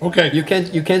 Okay, You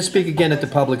can speak again at the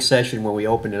public session when we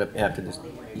open it up after this.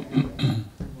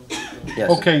 Yes.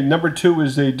 okay, number 2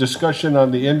 is a discussion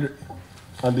on the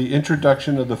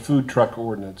introduction of the food truck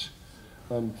ordinance.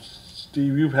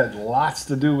 Steve, you've had lots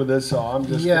to do with this, so I'm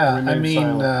just Yeah, gonna I remain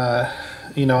mean, silent.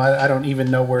 you know, I don't even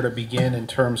know where to begin in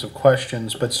terms of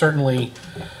questions, but certainly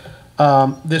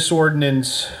this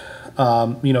ordinance,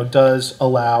 you know, does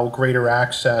allow greater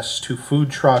access to food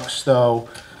trucks, though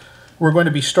we're going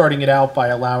to be starting it out by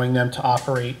allowing them to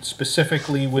operate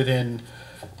specifically within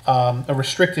a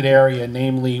restricted area,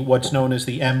 namely what's known as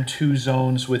the M2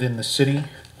 zones within the city.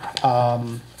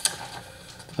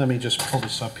 Let me just pull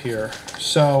this up here.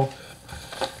 So,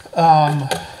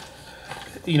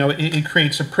 you know, it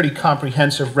creates a pretty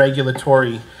comprehensive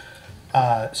regulatory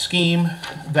scheme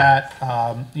that,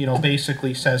 you know,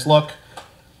 basically says, look,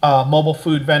 mobile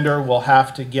food vendor will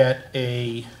have to get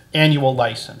a annual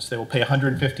license. They will pay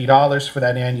 $150 for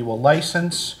that annual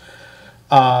license.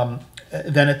 Then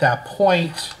at that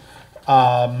point,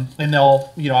 and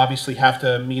they'll, you know, obviously have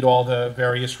to meet all the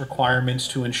various requirements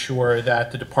to ensure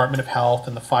that the Department of Health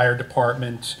and the fire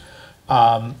department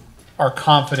are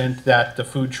confident that the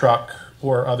food truck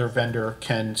or other vendor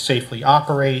can safely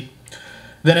operate.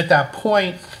 Then at that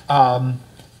point,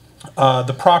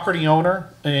 the property owner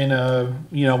in a,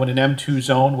 you know, in an M2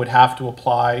 zone would have to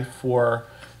apply for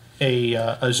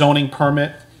a zoning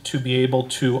permit to be able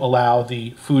to allow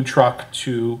the food truck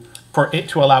to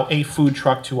allow a food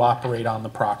truck to operate on the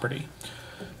property.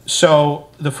 So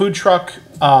the food truck,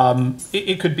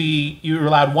 it could be, you're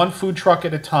allowed one food truck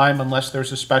at a time unless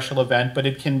there's a special event, but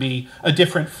it can be a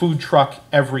different food truck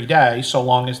every day, so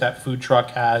long as that food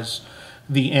truck has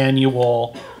the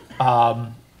annual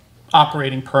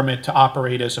operating permit to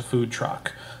operate as a food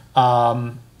truck.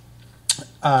 And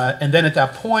then at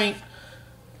that point,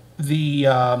 the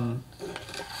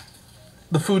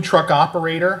food truck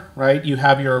operator, right, you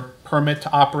have your permit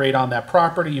to operate on that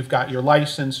property, you've got your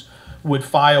license, would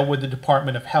file with the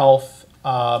Department of Health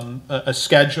a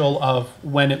schedule of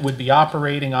when it would be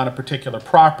operating on a particular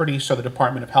property, so the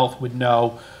Department of Health would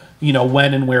know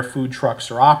when and where food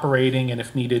trucks are operating, and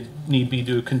if need be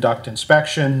to conduct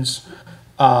inspections.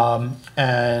 At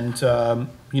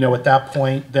that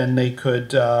point, then they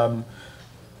could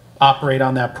operate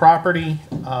on that property.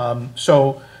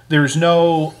 So there's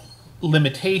no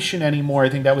limitation anymore. I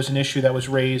think that was an issue that was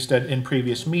raised in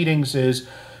previous meetings is,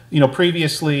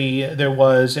 previously there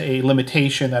was a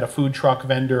limitation that a food truck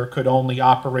vendor could only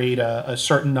operate a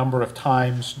certain number of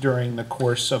times during the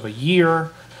course of a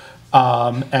year,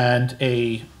 and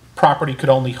a property could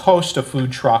only host a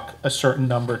food truck a certain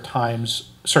number of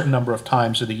times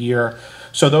of the year.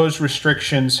 So those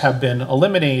restrictions have been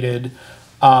eliminated,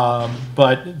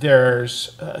 but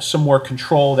there's some more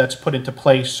control that's put into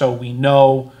place, so we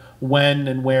know when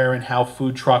and where and how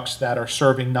food trucks that are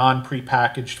serving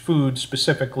non-prepackaged food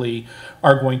specifically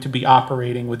are going to be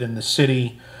operating within the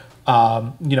city.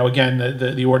 Again,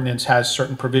 the ordinance has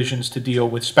certain provisions to deal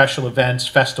with special events,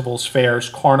 festivals, fairs,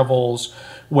 carnivals,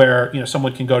 where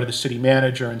someone can go to the city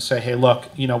manager and say, hey, look,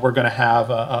 we're going to have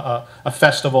a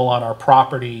festival on our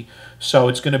property, so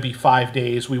it's going to be 5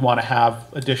 days. We want to have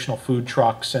additional food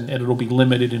trucks, and it'll be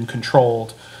limited and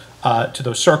controlled to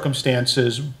those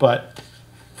circumstances. But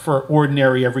for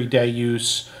ordinary everyday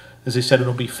use, as I said,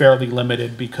 it'll be fairly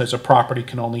limited because a property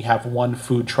can only have one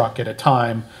food truck at a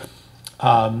time.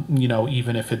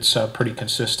 Even if it's pretty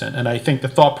consistent. And I think the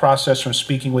thought process from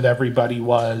speaking with everybody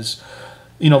was,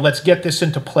 let's get this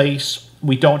into place.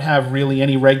 We don't have really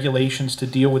any regulations to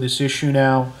deal with this issue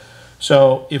now.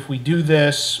 So if we do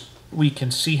this, we can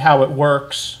see how it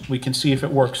works. We can see if it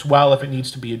works well, if it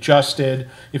needs to be adjusted,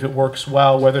 if it works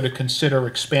well, whether to consider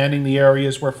expanding the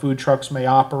areas where food trucks may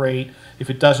operate. If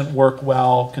it doesn't work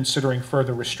well, considering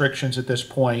further restrictions at this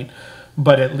point.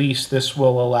 But at least this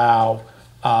will allow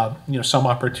some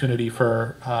opportunity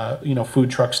for,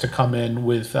 food trucks to come in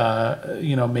with,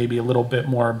 maybe a little bit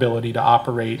more ability to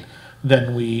operate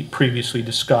than we previously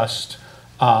discussed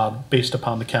based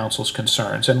upon the council's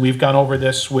concerns. And we've gone over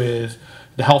this with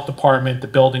the health department, the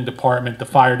building department, the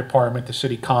fire department, the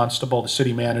city constable, the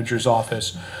city manager's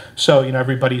office. So,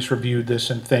 everybody's reviewed this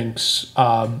and thinks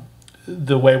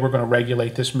the way we're going to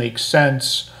regulate this makes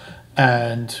sense.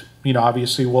 And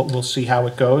obviously we'll see how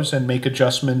it goes and make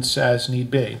adjustments as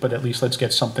need be. But at least let's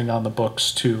get something on the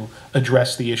books to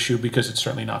address the issue, because it's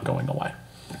certainly not going away.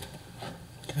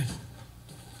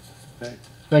 Okay.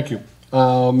 Thank you.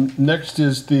 Next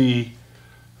is the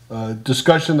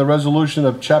discussion, the resolution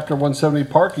of Chapter 170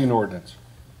 parking ordinance.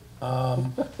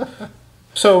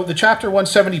 So the Chapter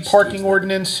 170 parking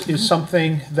ordinance is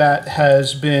something that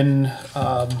has been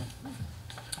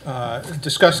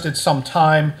discussed at some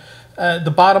time.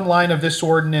 The bottom line of this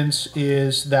ordinance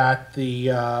is that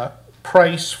the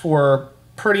price for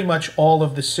pretty much all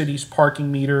of the city's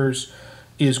parking meters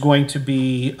is going to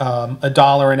be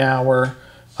 $1 an hour.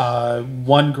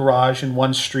 One garage in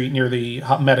one street near the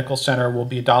medical center will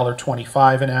be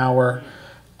 $1.25 an hour.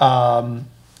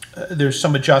 There's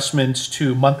some adjustments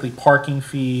to monthly parking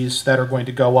fees that are going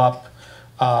to go up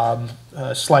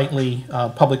slightly.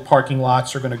 Public parking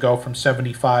lots are going to go from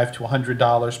 $75 to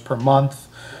 $100 per month.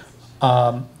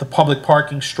 The public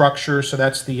parking structure, so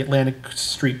that's the Atlantic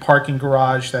Street parking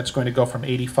garage, that's going to go from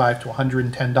 $85 to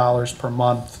 $110 per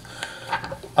month.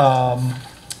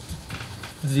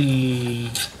 The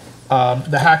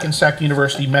Hackensack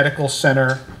University Medical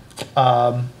Center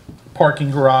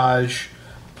parking garage,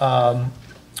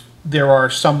 there are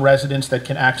some residents that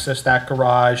can access that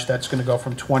garage. That's going to go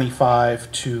from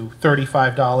 $25 to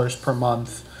 $35 per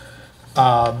month.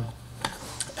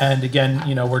 And again,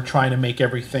 we're trying to make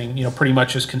everything, pretty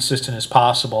much as consistent as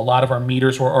possible. A lot of our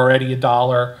meters were already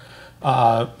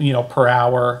 $1, per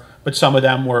hour, but some of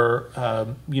them were,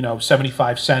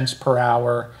 75 cents per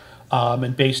hour.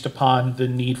 And based upon the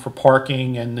need for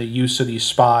parking and the use of these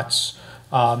spots,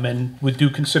 and with due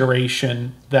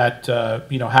consideration that,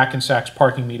 Hackensack's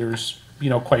parking meters,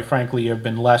 quite frankly, have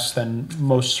been less than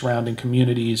most surrounding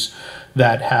communities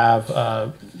that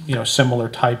have, similar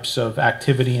types of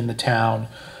activity in the town.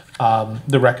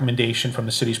 The recommendation from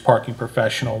the city's parking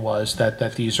professional was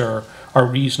that these are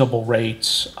reasonable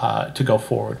rates to go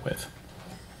forward with.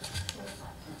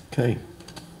 Okay.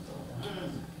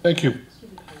 Thank you.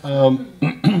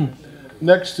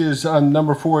 Next is on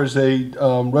number 4 is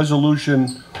a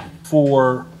resolution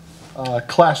for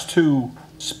Class 2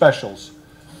 specials.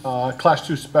 Class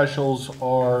 2 specials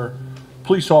are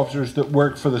police officers that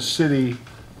work for the city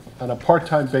on a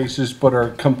part-time basis but are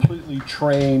completely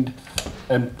trained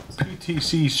and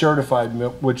PTC certified,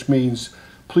 which means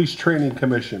Police Training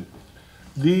Commission.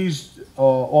 These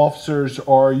officers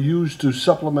are used to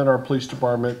supplement our police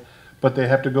department, but they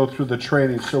have to go through the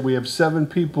training. So we have 7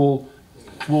 people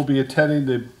will be attending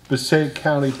the Passaic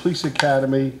County Police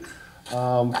Academy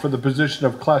for the position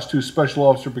of Class 2 Special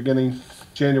Officer beginning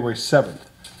January 7th.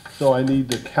 So I need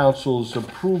the council's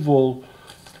approval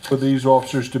for these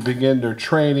officers to begin their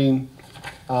training.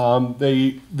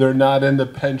 They're not in the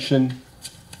pension.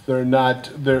 They're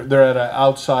at an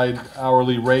outside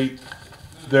hourly rate.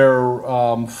 They're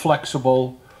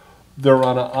flexible. They're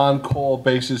on an on-call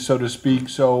basis, so to speak.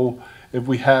 So if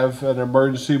we have an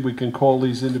emergency, we can call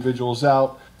these individuals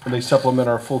out, and they supplement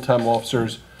our full-time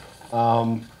officers.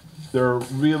 They're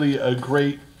really a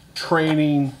great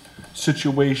training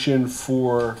situation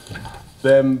for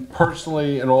them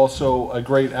personally, and also a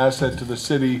great asset to the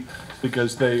city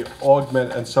because they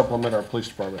augment and supplement our police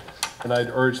department. And I'd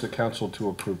urge the council to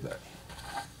approve that.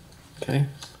 Okay.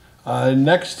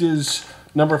 Next is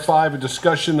number 5, a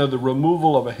discussion of the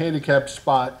removal of a handicap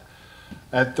spot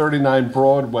at 39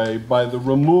 Broadway. By the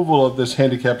removal of this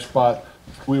handicap spot,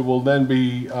 we will then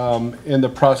be in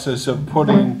the process of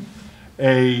putting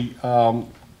a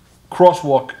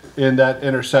crosswalk in that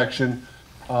intersection.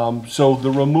 So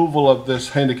the removal of this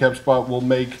handicap spot will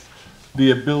make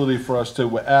the ability for us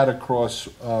to add a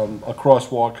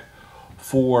crosswalk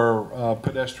for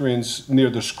pedestrians near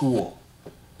the school.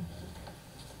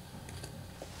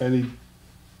 Any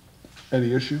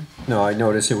issue? No, I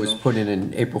noticed it was put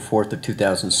in April 4th of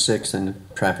 2006, and the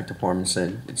traffic department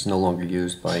said it's no longer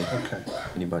used by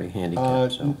anybody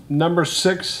handicapped. So. Number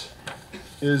 6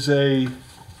 is a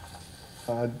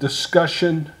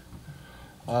discussion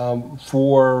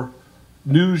for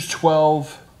News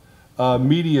 12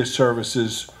 media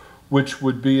services, which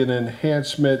would be an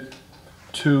enhancement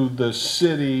to the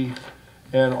city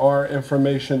and our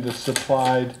information that's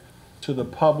supplied to the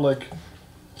public.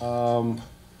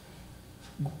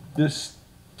 This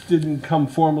didn't come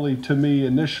formally to me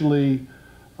initially.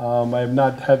 I have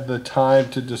not had the time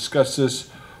to discuss this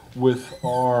with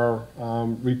our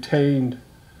retained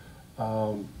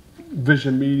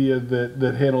Vision Media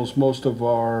that handles most of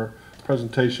our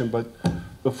presentation. But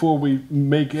before we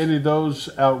make any of those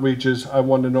outreaches, I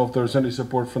want to know if there's any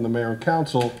support from the mayor and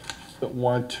council that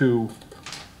want to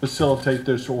facilitate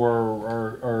this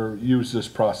or use this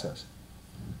process.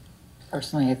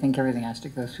 Personally, I think everything has to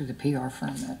go through the PR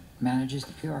firm that manages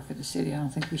the PR for the city. I don't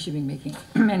think we should be making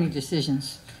many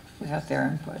decisions without their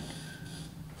input.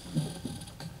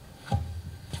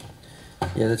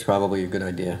 Yeah, that's probably a good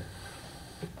idea.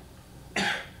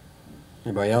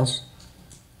 Anybody else?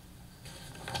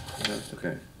 That's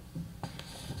okay.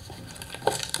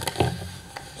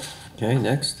 Okay,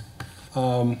 next.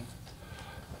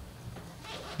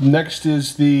 Next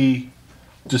is the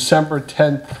December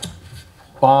 10th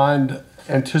bond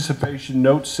anticipation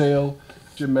note sale.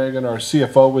 Jim Mangan, our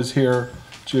CFO, is here.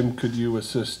 Jim, could you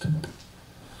assist?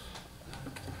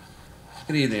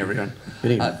 Good evening, everyone.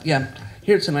 Good evening. Yeah,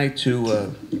 here tonight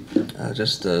to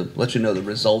just let you know the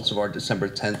results of our December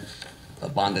 10th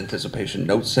bond anticipation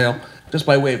note sale. Just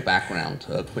by way of background,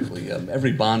 quickly,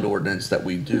 every bond ordinance that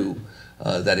we do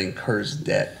that incurs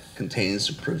debt contains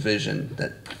a provision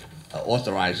that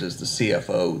authorizes the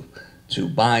CFO to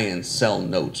buy and sell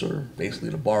notes, or basically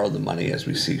to borrow the money as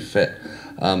we see fit.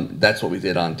 That's what we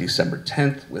did on December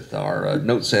 10th with our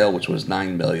note sale, which was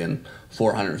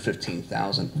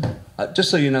 $9,415,000.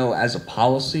 Just so you know, as a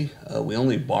policy, we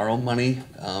only borrow money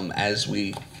as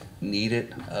we need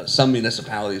it. Some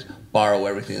municipalities borrow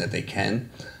everything that they can.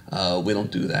 We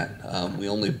don't do that. We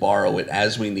only borrow it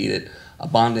as we need it. A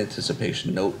bond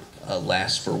anticipation note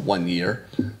lasts for 1 year,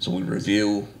 so we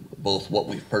review both what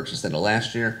we've purchased in the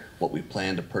last year, what we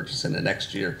plan to purchase in the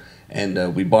next year,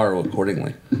 and we borrow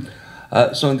accordingly.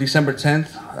 So on December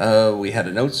 10th, we had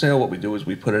a note sale. What we do is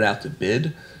we put it out to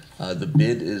bid. The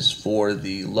bid is for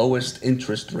the lowest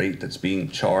interest rate that's being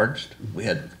charged. We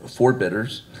had 4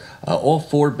 bidders. All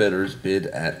 4 bidders bid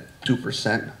at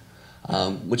 2%,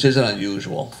 which isn't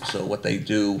unusual. So what they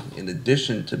do, in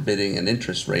addition to bidding an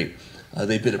interest rate,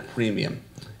 they bid a premium.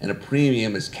 And a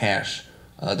premium is cash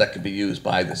that could be used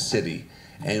by the city,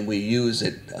 and we use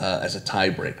it as a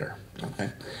tiebreaker. Okay,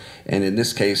 and in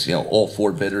this case, all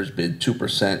 4 bidders bid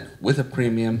 2% with a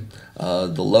premium.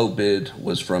 The low bid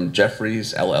was from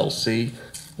Jeffries LLC,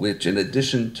 which, in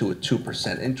addition to a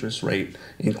 2% interest rate,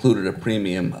 included a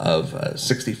premium of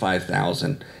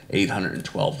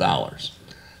 $65,812.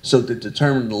 So to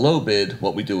determine the low bid,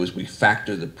 what we do is we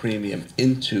factor the premium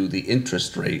into the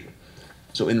interest rate.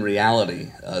 So in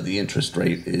reality, the interest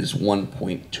rate is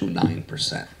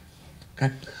 1.29%.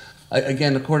 Okay.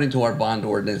 Again, according to our bond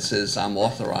ordinances, I'm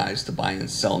authorized to buy and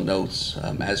sell notes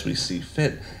as we see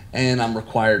fit, and I'm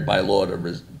required by law to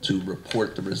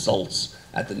report the results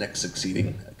at the next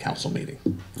succeeding council meeting.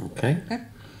 Okay.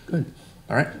 Good.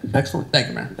 All right? Excellent. Thank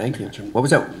you, Mayor. Thank you. What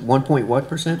was that, 1 point what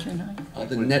percent?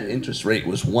 The net interest rate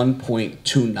was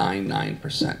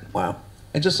 1.299%. Wow.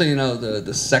 And just so you know,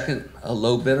 the second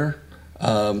low bidder,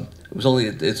 it was only,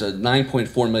 it's a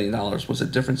 $9.4 million, was a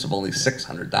difference of only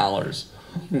 $600,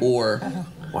 or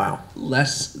wow,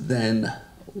 less than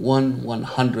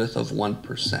 1/100th of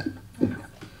 1%.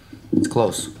 It's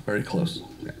close. Very close.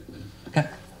 Yeah. Okay.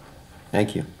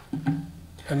 Thank you.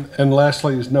 And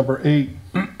lastly is number 8,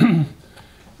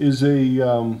 is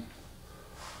a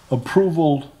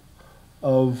approval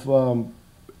of a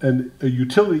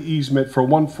utility easement for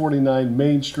 149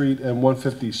 Main Street and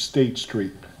 150 State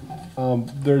Street.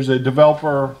 There's a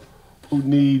developer who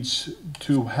needs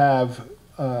to have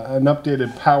an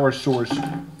updated power source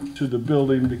to the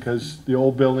building because the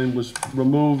old building was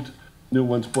removed, new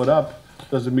one's put up,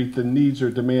 doesn't meet the needs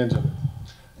or demands of it.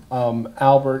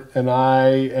 Albert and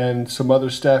I and some other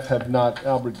staff have not,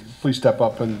 Albert, please step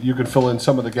up and you can fill in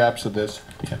some of the gaps of this.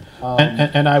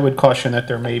 And I would caution that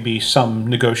there may be some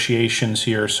negotiations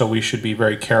here, so we should be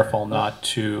very careful not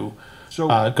to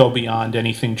go beyond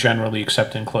anything generally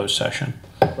except in closed session.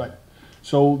 Right.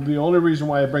 So the only reason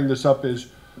why I bring this up is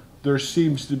there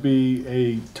seems to be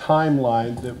a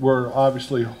timeline that we're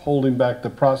obviously holding back the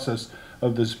process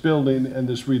of this building and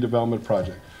this redevelopment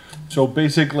project. So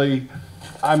basically,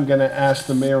 I'm going to ask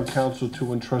the mayor and council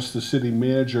to entrust the city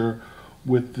manager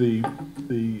with the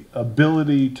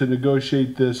ability to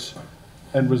negotiate this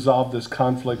and resolve this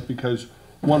conflict because,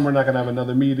 one, we're not going to have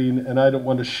another meeting, and I don't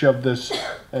want to shove this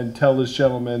and tell this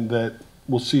gentleman that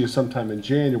we'll see you sometime in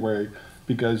January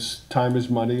because time is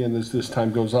money, and as this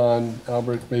time goes on,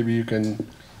 Albert, maybe you can...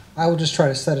 I will just try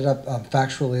to set it up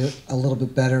factually a little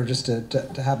bit better, just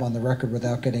to have on the record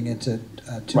without getting into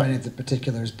too many of the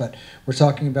particulars. But we're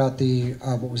talking about the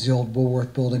what was the old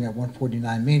Woolworth building at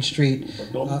 149 Main Street.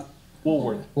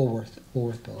 Woolworth building.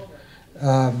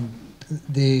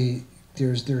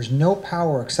 There's no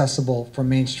power accessible from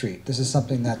Main Street. This is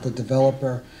something that the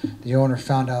developer, the owner,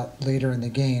 found out later in the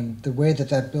game. The way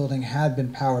that building had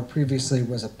been powered previously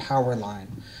was a power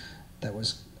line that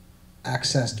was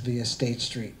accessed via State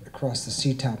Street across the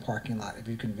Seatown parking lot, if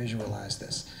you can visualize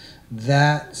this.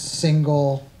 That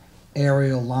single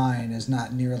aerial line is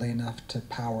not nearly enough to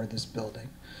power this building.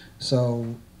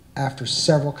 So after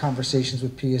several conversations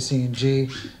with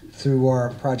PSE&G, through our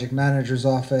project manager's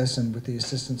office and with the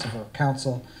assistance of our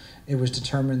council, it was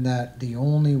determined that the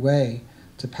only way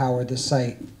to power this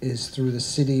site is through the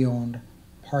city-owned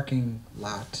parking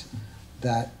lot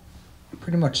that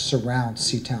pretty much surrounds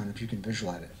Seatown, if you can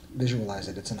visualize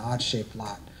it. It's an odd-shaped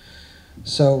lot.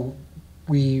 So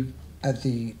we, at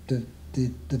the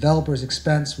developer's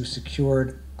expense, we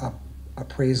secured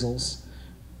appraisals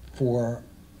for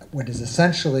what is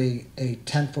essentially a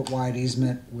 10-foot wide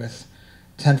easement with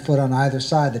 10 foot on either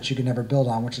side that you can never build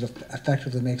on, which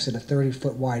effectively makes it a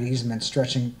 30-foot wide easement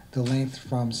stretching the length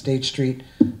from State Street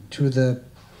to the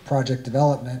project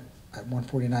development at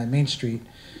 149 Main Street.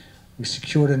 We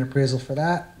secured an appraisal for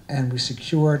that, and we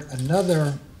secured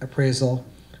another appraisal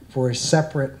for a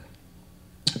separate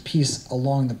piece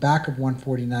along the back of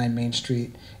 149 Main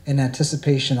Street in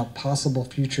anticipation of possible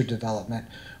future development,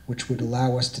 which would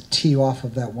allow us to tee off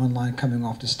of that one line coming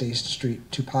off to State Street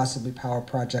to possibly power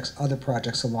other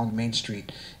projects along Main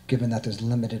Street, given that there's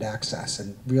limited access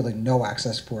and really no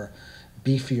access for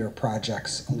beefier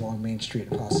projects along Main Street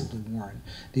and possibly Warren.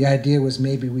 The idea was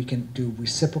maybe we can do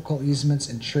reciprocal easements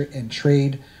and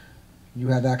trade. You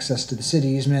have access to the city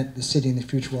easement. The city in the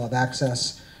future will have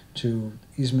access to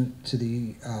easement to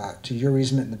your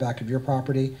easement in the back of your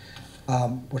property,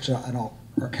 which our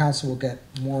council will get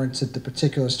more into the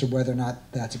particulars to whether or not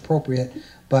that's appropriate.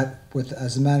 But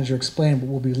as the manager explained, what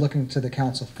we'll be looking to the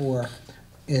council for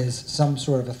is some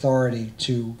sort of authority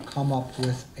to come up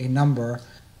with a number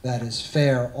that is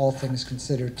fair, all things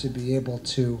considered, to be able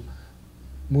to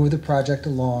move the project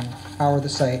along, power the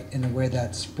site in a way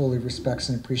that fully respects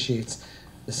and appreciates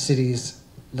the city's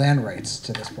land rights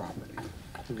to this property.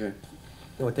 Okay.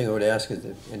 The only thing I would ask is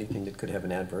if anything that could have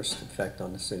an adverse effect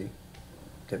on the city,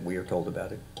 that we are told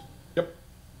about it. Yep.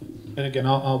 And again,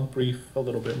 I'll brief a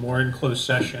little bit more in closed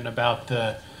session about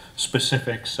the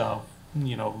specifics of,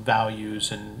 values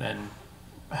and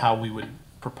how we would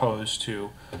propose to,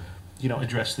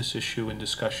 address this issue in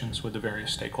discussions with the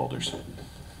various stakeholders.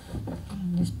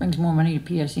 This brings more money to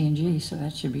PSE&G, so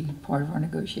that should be part of our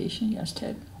negotiation. Yes,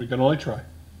 Ted? We can only try.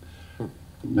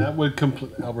 That would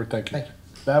complete, Albert, thank you. Thank you.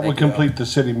 That would complete the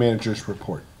city manager's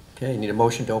report. Okay, need a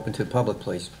motion to open to the public,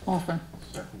 please. Offer.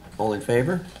 All in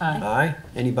favor? Aye. Aye.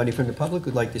 Anybody from the public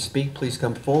who'd like to speak, please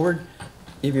come forward.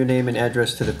 Give your name and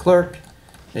address to the clerk,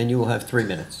 and you will have 3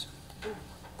 minutes.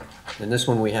 And this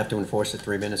one, we have to enforce the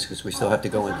 3 minutes because we still have to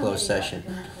go in closed session.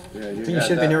 Yeah, You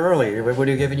should have been here earlier. What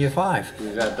are you giving you 5?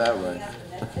 You got that right.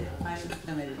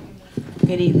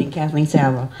 Good evening, Kathleen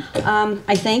Salvo.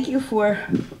 I thank you for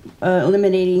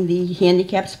eliminating the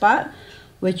handicap spot,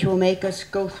 which will make us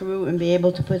go through and be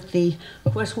able to put the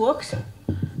crosswalks.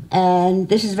 And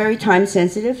this is very time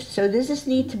sensitive, so does this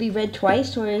need to be read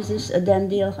twice, or is this a done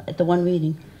deal at the one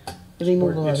reading? The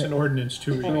removal of It's it? an ordinance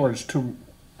 2 reading.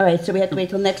 All right, so we have to wait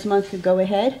till next month to go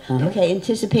ahead? Okay,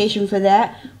 anticipation for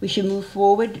that, we should move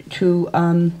forward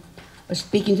to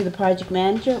speaking to the project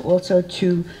manager, also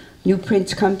to New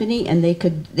Prince Company, and they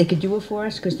could do it for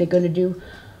us, because they're gonna do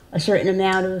a certain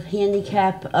amount of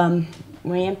handicap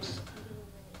ramps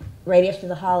right after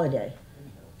the holiday.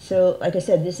 So, like I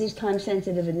said, this is time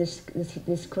sensitive, and this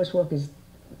crosswalk is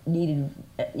needed,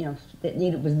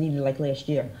 was needed like last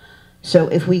year. So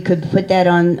if we could put that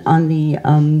on the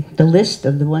list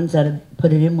of the ones that have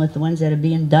put it in with the ones that are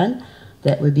being done,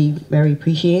 that would be very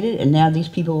appreciated. And now these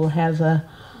people will have a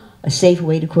safe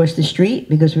way to cross the street,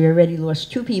 because we already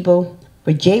lost 2 people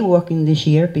for jaywalking this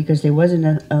year because there wasn't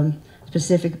a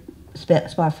specific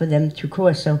spot for them to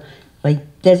cross. So by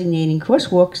designating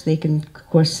crosswalks, they can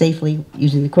cross safely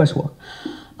using the crosswalk.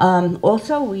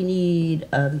 Also, we need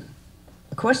a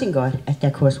crossing guard at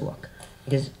that crosswalk,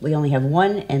 because we only have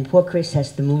one, and poor Chris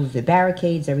has to move the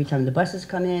barricades every time the buses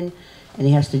come in, and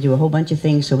he has to do a whole bunch of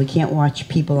things, so we can't watch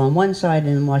people on one side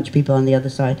and watch people on the other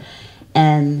side.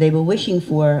 And they were wishing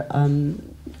for,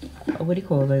 what do you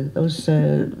call those,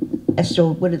 the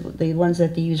ones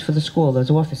that they use for the school,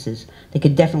 those offices. They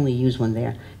could definitely use one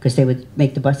there, because they would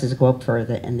make the buses go up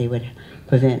further, and they would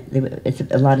it's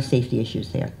a lot of safety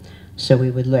issues there. So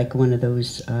we would like one of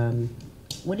those,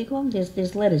 what do you call them?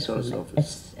 There's letters for them.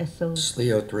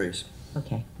 SLEO 3s.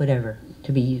 Okay, whatever,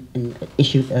 to be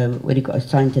issued,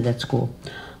 assigned to that school.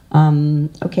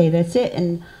 Okay, that's it.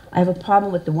 And I have a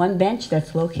problem with the one bench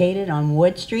that's located on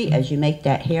Ward Street as you make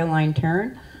that hairline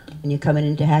turn when you're coming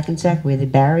into Hackensack, where the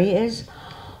barrier is.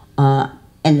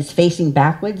 And it's facing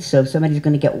backwards, so if somebody's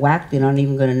going to get whacked, they're not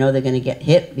even going to know they're going to get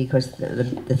hit, because the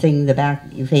thing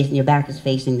your back is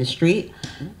facing the street.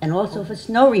 And also for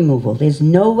snow removal, there's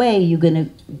no way you're going to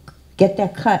get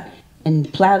that cut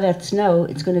and plow that snow.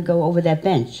 It's going to go over that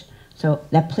bench. So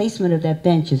that placement of that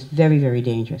bench is very, very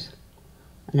dangerous.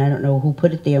 And I don't know who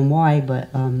put it there and why, but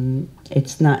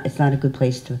it's not a good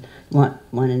place to want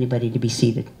anybody to be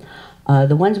seated.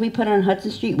 The ones we put on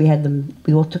Hudson Street, we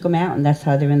all took them out, and that's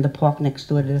how they're in the park next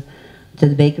door to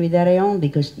the bakery that I own,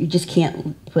 because you just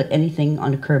can't put anything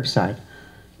on the curbside,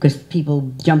 because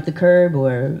people jump the curb,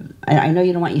 or I know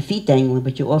you don't want your feet dangling,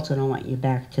 but you also don't want your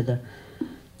back to the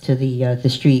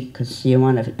street, because you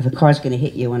want if a car's going to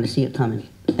hit you, you want to see it coming.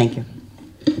 Thank you.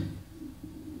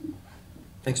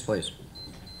 Thanks, please.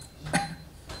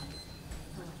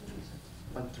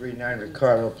 139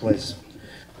 Ricardo Place.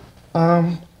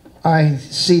 I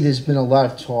see there's been a lot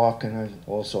of talk and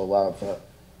also a lot of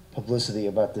publicity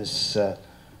about this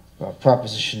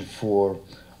proposition for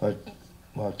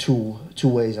two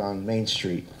ways on Main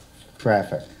Street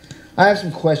traffic. I have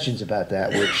some questions about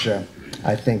that, which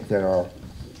I think that are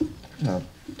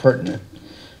pertinent.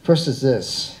 First is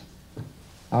this.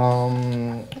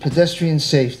 Pedestrian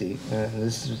safety,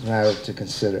 this is a matter to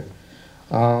consider.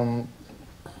 Was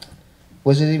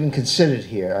it even considered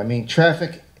here? I mean,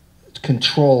 traffic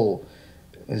control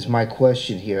is my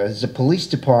question here. Is the police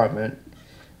department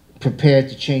prepared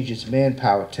to change its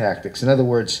manpower tactics? In other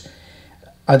words,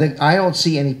 I don't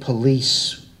see any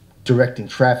police directing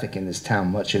traffic in this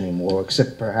town much anymore,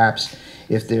 except perhaps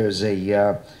if there's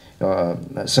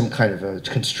some kind of a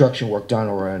construction work done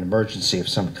or an emergency of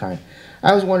some kind.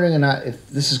 I was wondering if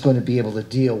this is going to be able to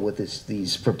deal with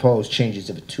these proposed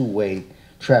changes of a two-way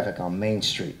traffic on Main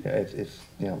Street.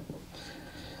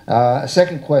 A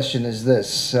second question is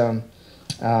this.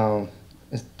 How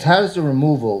does the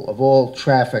removal of all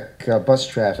traffic, bus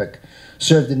traffic,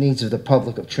 serve the needs of the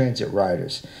public of transit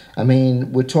riders? I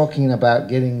mean, we're talking about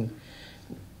getting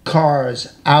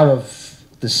cars out of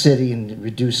the city and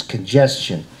reduce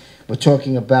congestion. We're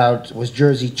talking about, was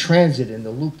Jersey Transit in the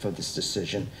loop for this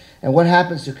decision? And what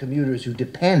happens to commuters who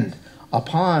depend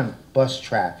upon bus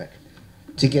traffic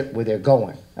to get where they're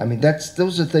going? I mean,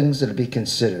 those are things that will be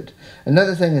considered.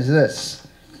 Another thing is this,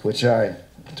 which I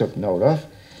took note of.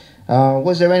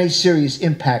 Was there any serious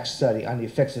impact study on the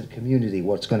effects of the community,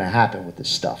 what's going to happen with this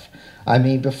stuff? I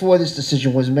mean, before this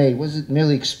decision was made, was it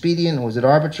merely expedient, or was it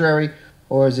arbitrary,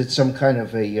 or is it some kind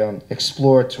of a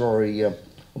exploratory,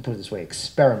 we'll put it this way,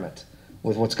 experiment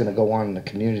with what's going to go on in the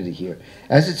community here?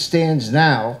 As it stands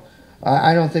now,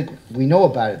 I don't think we know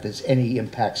about it. There's any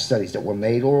impact studies that were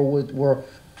made, or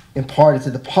imparted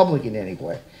to the public in any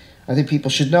way. I think people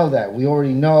should know that. We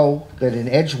already know that in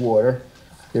Edgewater,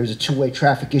 there's a two-way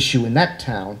traffic issue in that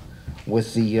town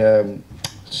with the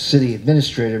city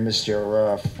administrator,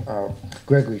 Mr.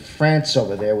 Gregory France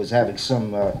over there, was having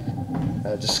some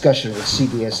discussion with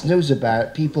CBS News about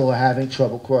it. People are having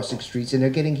trouble crossing streets and they're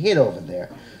getting hit over there.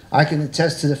 I can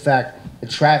attest to the fact that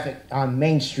traffic on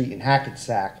Main Street in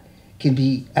Hackensack can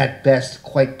be, at best,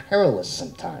 quite perilous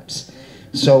sometimes.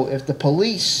 So if the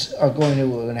police are going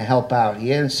to help out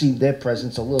here and see their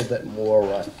presence a little bit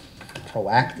more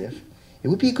proactive, it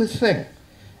would be a good thing.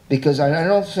 Because I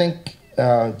don't think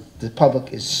the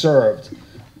public is served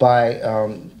by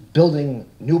building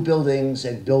new buildings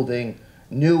and building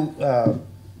new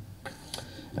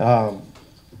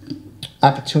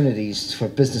opportunities for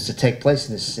business to take place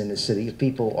in the city if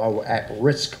people are at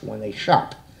risk when they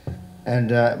shop.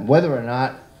 And whether or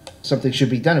not something should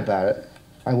be done about it,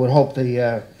 I would hope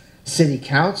the city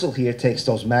council here takes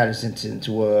those matters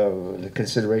into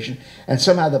consideration, and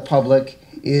somehow the public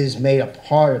is made a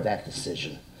part of that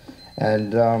decision.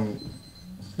 And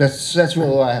that's really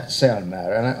all I have to say on the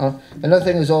matter. And another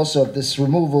thing is also this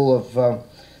removal of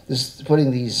putting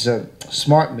these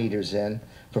smart meters in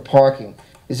for parking.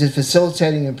 Is it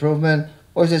facilitating improvement,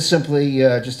 or is it simply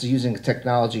just using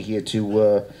technology here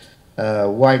to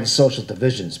widen social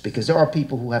divisions? Because there are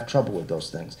people who have trouble with those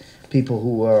things. People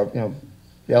who are,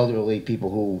 elderly, people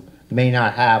who may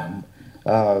not have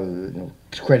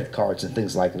credit cards and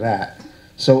things like that.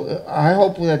 So I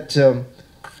hope that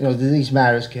these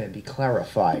matters can be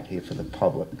clarified here for the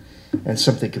public, and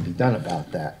something can be done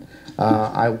about that.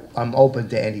 I'm open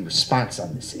to any response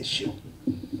on this issue.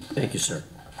 Thank you, sir.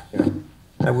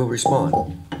 I will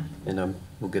respond, and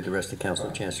we'll give the rest of the council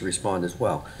a chance to respond as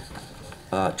well.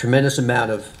 Tremendous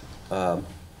amount of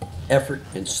effort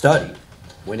and study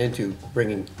went into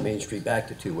bringing Main Street back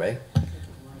to two-way.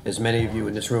 As many of you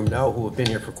in this room know who have been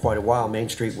here for quite a while, Main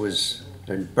Street was,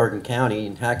 in Bergen County,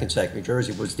 in Hackensack, New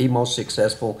Jersey, was the most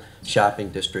successful shopping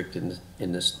district in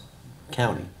this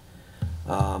county.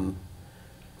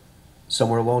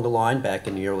 Somewhere along the line, back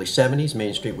in the early 70s,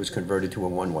 Main Street was converted to a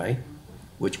one-way,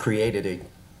 which created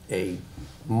a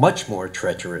much more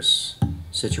treacherous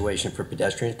situation for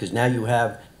pedestrians, because now you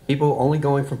have people only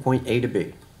going from point A to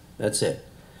B. That's it.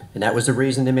 And that was the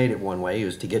reason they made it one way,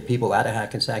 was to get people out of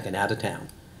Hackensack and out of town.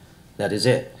 That is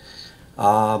it.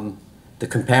 The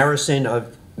comparison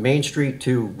of Main Street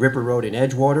to River Road in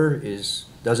Edgewater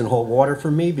doesn't hold water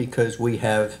for me, because we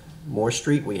have Moore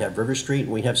Street, we have River Street,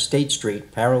 and we have State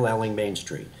Street paralleling Main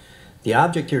Street. The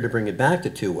object here to bring it back to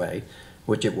two-way,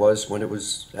 which it was when it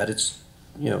was at its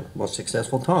most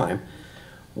successful time,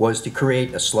 was to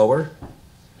create a slower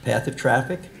path of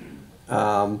traffic,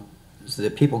 so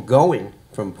that people going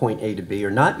from point A to B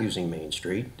are not using Main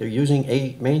Street. They're using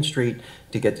Main Street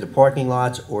to get to the parking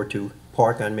lots or to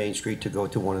park on Main Street to go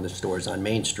to one of the stores on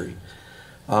Main Street.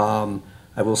 I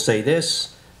will say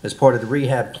this, as part of the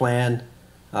rehab plan,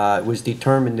 it was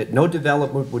determined that no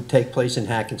development would take place in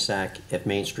Hackensack if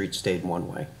Main Street stayed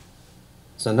one way.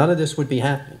 So none of this would be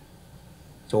happening.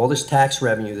 So all this tax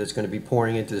revenue that's going to be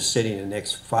pouring into the city in the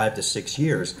next 5 to 6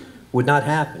 years would not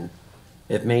happen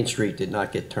if Main Street did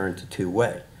not get turned to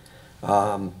two-way.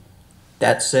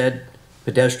 That said,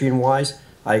 pedestrian-wise,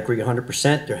 I agree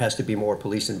 100%. There has to be more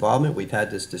police involvement. We've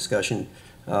had this discussion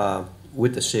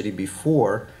with the city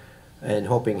before, and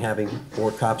hoping having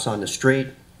more cops on the street,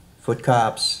 foot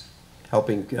cops,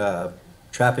 helping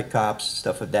traffic cops,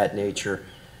 stuff of that nature,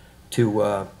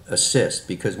 to assist.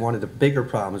 Because one of the bigger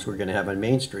problems we're going to have on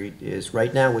Main Street is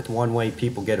right now with one-way,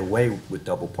 people get away with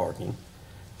double parking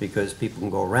because people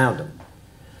can go around them.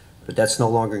 But that's no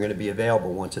longer going to be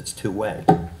available once it's two-way.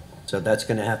 So that's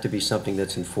going to have to be something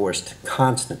that's enforced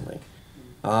constantly.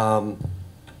 The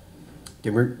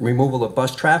removal of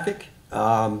bus traffic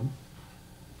did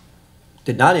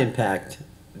not impact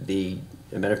as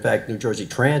a matter of fact, New Jersey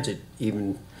Transit,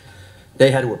 even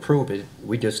they had to approve it.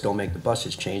 We just don't make the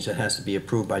buses change. It has to be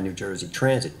approved by New Jersey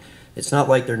Transit. It's not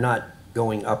like they're not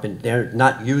going up and they're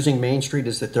not using Main Street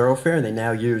as the thoroughfare. They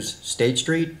now use State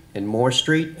Street and Moore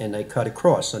Street, and they cut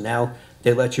across. So now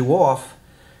they let you off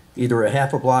either a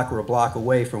half a block or a block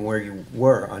away from where you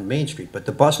were on Main Street. But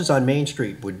the buses on Main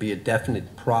Street would be a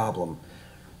definite problem,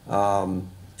 and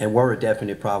were a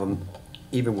definite problem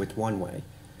even with one-way.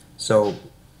 So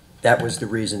that was the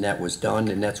reason that was done,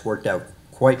 and that's worked out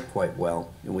quite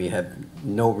well, and we have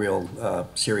no real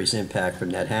serious impact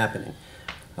from that happening.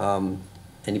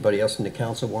 Anybody else in the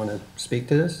council want to speak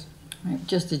to this? Right,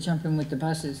 just to jump in with the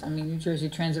buses, I mean, New Jersey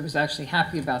Transit was actually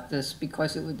happy about this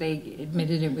because they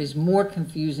admitted it was more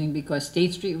confusing because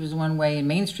State Street was one way and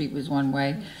Main Street was one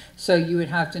way. So you would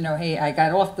have to know, hey, I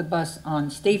got off the bus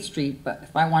on State Street, but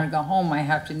if I want to go home, I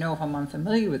have to know, if I'm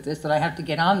unfamiliar with this, that I have to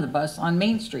get on the bus on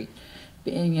Main Street.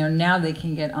 And, now they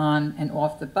can get on and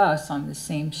off the bus on the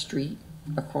same street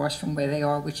across from where they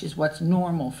are, which is what's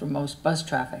normal for most bus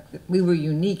traffic. We were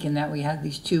unique in that we had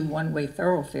these two one-way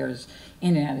thoroughfares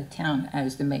in and out of town,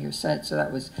 as the mayor said. So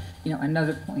that was,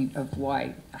 another point of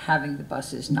why having the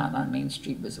buses not on Main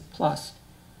Street was a plus.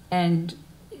 And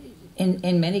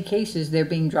in many cases, they're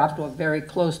being dropped off very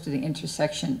close to the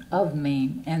intersection of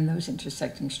Main and those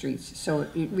intersecting streets. So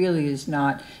it really is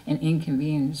not an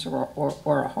inconvenience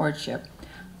or a hardship.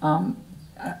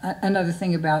 Another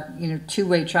thing about,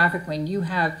 two-way traffic, when you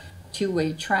have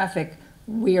two-way traffic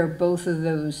where both of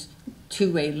those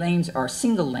two-way lanes are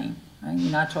single lane, right?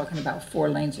 You're not talking about 4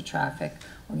 lanes of traffic,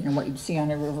 or, what you'd see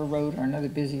on a river road or another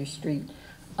busier street.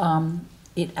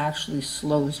 It actually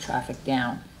slows traffic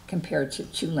down compared to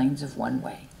 2 lanes of one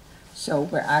way. So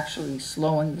we're actually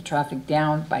slowing the traffic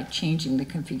down by changing the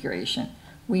configuration.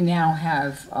 We now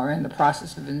are in the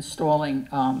process of installing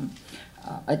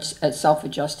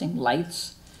self-adjusting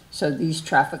lights. So these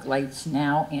traffic lights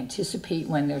now anticipate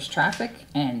when there's traffic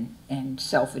and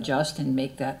self-adjust and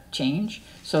make that change.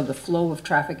 So the flow of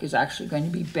traffic is actually going to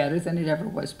be better than it ever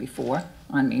was before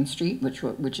on Main Street,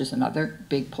 which is another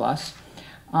big plus.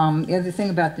 The other thing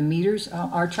about the meters,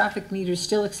 our traffic meters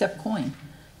still accept coin.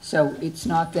 So it's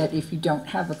not that if you don't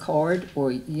have a card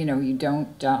or you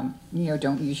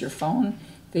don't use your phone,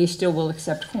 they still will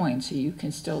accept coins, so you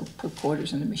can still put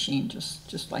quarters in the machine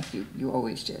just like you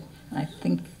always did. And I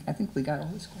think we got all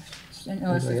these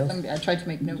questions. I tried to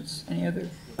make notes. Any other?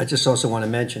 I just also want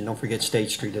to mention, don't forget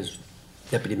State Street, as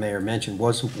Deputy Mayor mentioned,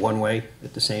 was one way.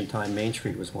 At the same time, Main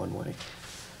Street was one way.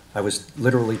 I was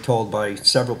literally told by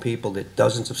several people that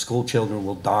dozens of school children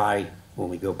will die when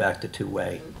we go back to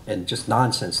two-way, and just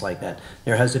nonsense like that.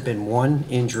 There hasn't been one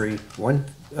injury, one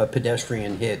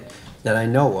pedestrian hit that I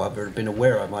know of or been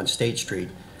aware of on State Street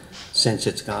since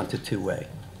it's gone to two-way.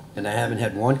 And I haven't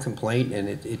had one complaint, and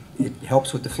it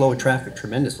helps with the flow of traffic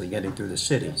tremendously getting through the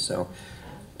city. So,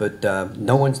 but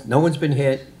no one's been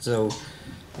hit. So,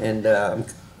 and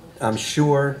I'm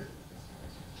sure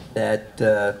that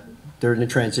during the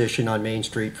transition on Main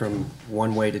Street from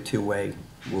one-way to two-way,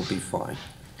 we'll be fine.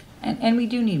 And we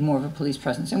do need more of a police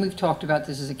presence, and we've talked about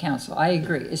this as a council. I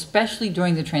agree, especially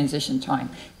during the transition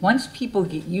time. Once people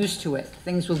get used to it,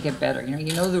 things will get better.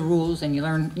 You know the rules, and you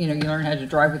learn how to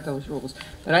drive with those rules.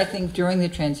 But I think during the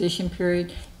transition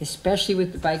period, especially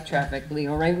with the bike traffic,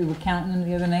 Leo, right? We were counting them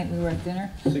the other night. We were at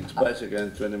dinner. 6 bicycles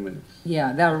in 20 minutes.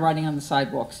 Yeah, that were riding on the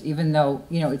sidewalks, even though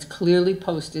it's clearly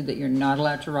posted that you're not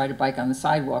allowed to ride a bike on the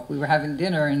sidewalk. We were having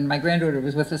dinner, and my granddaughter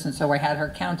was with us, and so I had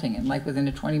her counting, and like within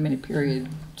a 20-minute period,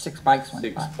 6 bikes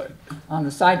went by on the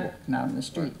sidewalk, not on the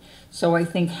street. So I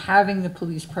think having the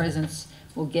police presence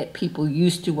will get people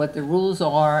used to what the rules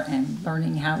are and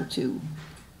learning how to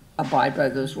abide by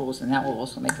those rules, and that will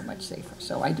also make it much safer.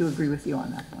 So I do agree with you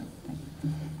on that point. Thank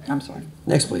you. I'm sorry.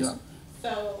 Next, please.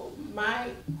 So my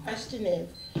question is,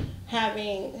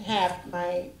 having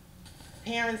my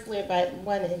parents live at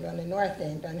one end on the north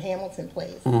end on Hamilton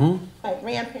Place, my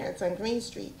grandparents on Green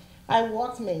Street. I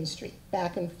walked Main Street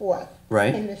back and forth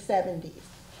in the 70s.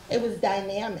 It was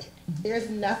dynamic. There's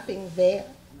nothing there.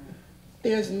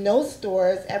 There's no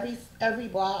stores. Every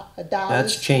block, a dollar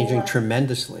That's changing store.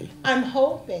 tremendously. I'm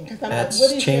hoping, because I'm That's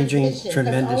like, what is changing your vision?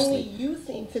 tremendously. Because only you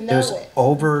seem to know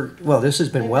it. This has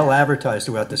been well advertised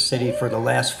throughout the city for the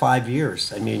last 5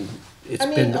 years. I mean, it's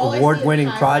been all I see is award-winning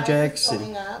high-rises projects.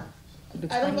 going up.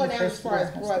 I don't go down as far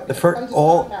as Broadway. I'm just talking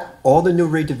about all the new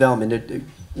redevelopment,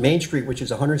 Main Street, which is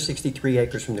 163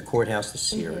 acres from the courthouse to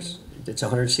Sears. It's a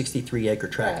 163-acre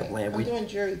tract of land. I'm doing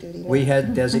jury duty now. We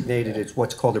had designated it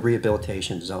what's called a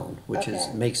rehabilitation zone, which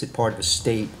makes it part of a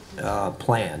state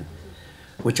plan,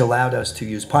 which allowed us to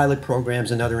use pilot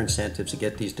programs and other incentives to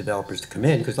get these developers to come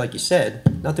in. Because like you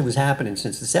said, nothing was happening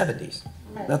since the 70s.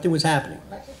 Nothing was happening.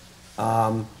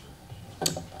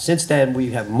 Since then,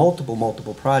 we have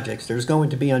multiple projects. There's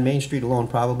going to be on Main Street alone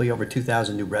probably over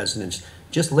 2,000 new residents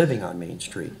just living on Main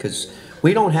Street, because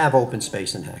we don't have open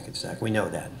space in Hackensack. We know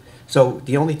that. So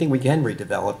the only thing we can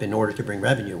redevelop in order to bring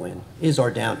revenue in is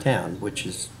our downtown, which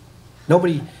is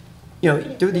nobody,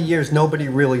 through the years, nobody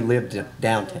really lived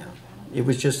downtown. It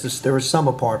was just this, there were some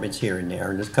apartments here and there,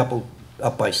 and there's a couple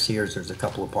up by Sears, there's a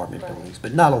couple apartment buildings,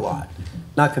 but not a lot,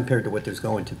 not compared to what there's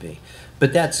going to be.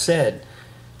 But that said,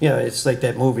 it's like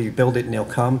that movie, Build It and They'll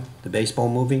Come, the baseball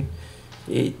movie.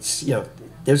 It's,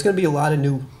 there's going to be a lot of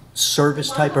new service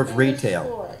type of retail.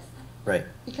 Stores. Right.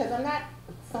 Because I'm not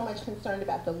so much concerned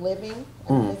about the living.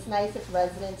 I mean, it's nice if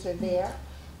residents are there.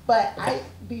 But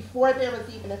before there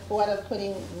was even a thought of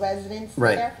putting residents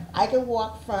there, I could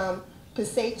walk from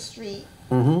Passaic Street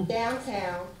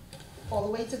downtown all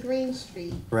the way to Green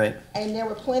Street. Right. And there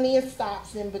were plenty of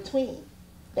stops in between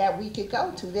that we could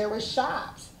go to. There were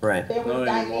shops. Right. There was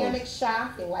Not anymore. dynamic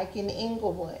shopping, like in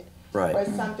Inglewood. Right. Or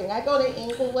something. I go to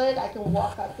Inglewood, I can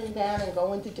walk up and down and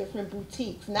go into different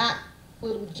boutiques, not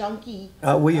little junky.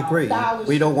 We agree. dollar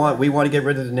We don't want, stores. we want to get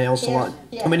rid of the nail salon.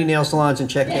 Yeah. How many nail salons and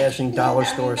check cashing, dollar Yeah,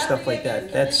 I mean, stores, stuff nothing like that?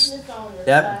 against That's, business owners,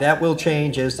 that but- will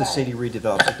change as the city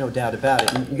redevelops, there's no doubt about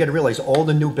it. And you gotta realize, all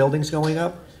the new buildings going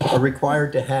up are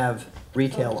required to have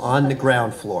retail on the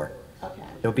ground floor.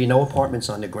 There'll be no apartments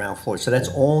on the ground floor, so that's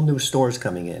all new stores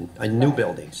coming in, new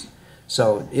buildings.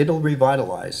 So it'll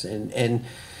revitalize, and,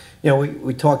 you know,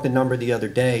 we talked the number the other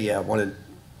day,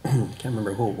 can't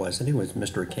remember who it was, I think it was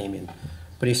Mr. Akamian.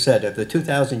 But he said, of the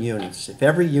 2,000 units, if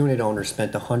every unit owner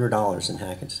spent $100 in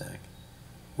Hackensack,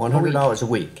 $100 a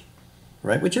week,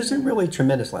 right, which isn't really a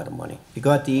tremendous lot of money. You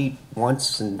go out to eat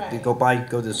once and you go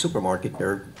to the supermarket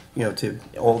or, you know, to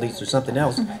Aldi's or something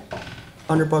else,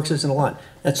 $100 isn't a lot.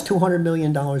 That's $200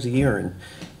 million a year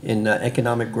in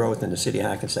economic growth in the city of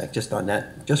Hackensack, just on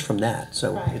that, just from that.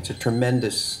 So it's a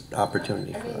tremendous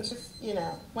opportunity I for mean, us. just, you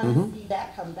know, want to see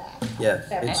that come back. Yeah,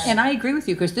 That it's- might- And I agree with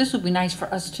you, because this will be nice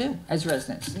for us too, as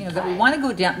residents. You know, that we want to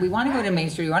go down, we want to go to Main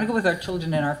Street, we want to go with our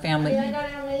children and our I family. mean, I go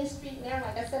down Main Street now,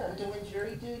 like I said, I'm doing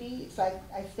jury duty, so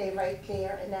I stay right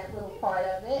there in that little part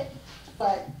of it.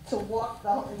 But to walk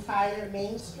the entire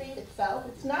Main Street itself,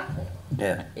 it's nothing.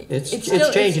 Yeah, it's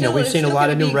still- changing. still- We've it's seen a still lot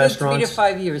gonna of be new a good restaurants. 3 to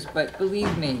 5 years, but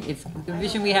believe me, it's, the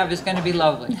vision we have is going to be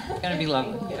lovely. It's going to be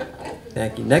lovely.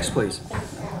 Thank you. Next, please.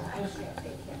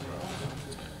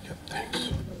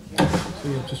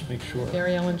 Just make sure.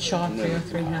 Mary Ellen Shaw,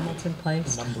 303 Hamilton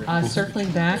Place.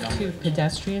 Circling back to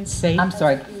pedestrian safety. I'm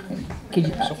sorry, could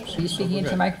you, are you speaking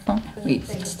into the microphone? Wait,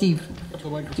 Steve,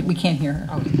 we can't hear her.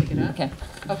 Oh, pick it up? Okay,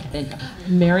 there you go.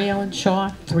 Mary Ellen Shaw,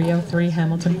 303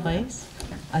 Hamilton Place.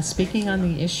 Speaking on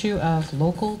the issue of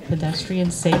local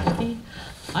pedestrian safety,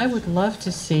 I would love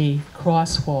to see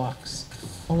crosswalks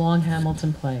along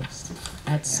Hamilton Place,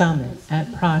 at Summit,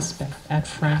 at Prospect, at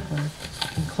Franklin,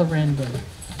 and Clarendon.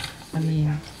 I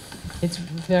mean, it's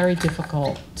very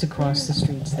difficult to cross the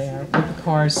streets there with the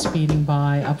cars speeding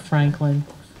by up Franklin,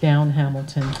 down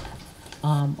Hamilton.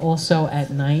 Also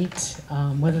at night,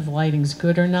 whether the lighting's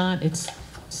good or not, it's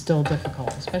still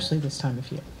difficult, especially this time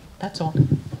of year. That's all.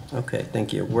 Okay,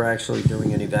 thank you. We're actually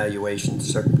doing an evaluation in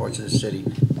certain parts of the city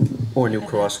for new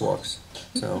crosswalks.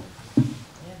 So,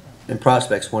 and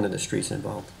Prospect's one of the streets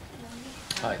involved.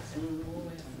 Hi.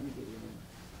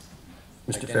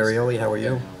 Mr. Ferrioli, how are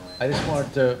you? I just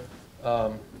wanted to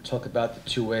talk about the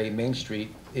two-way Main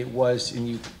Street. It was, and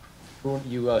you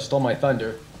stole my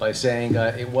thunder by saying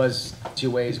it was two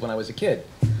ways when I was a kid.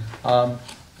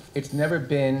 It's never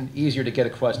been easier to get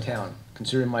across town,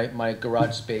 considering my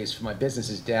garage space for my business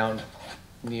is down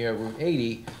near Route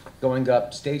 80, going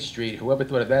up State Street. Whoever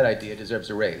thought of that idea deserves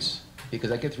a raise,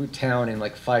 because I get through town in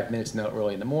like 5 minutes now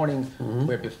early in the morning,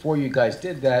 where before you guys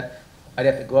did that, I'd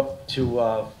have to go up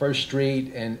to First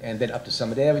Street and then up to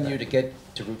Summit Avenue to get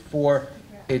to Route 4.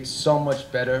 It's so much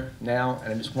better now,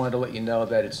 and I just wanted to let you know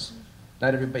that it's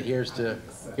not everybody here to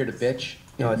bitch.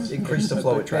 No, it's increased the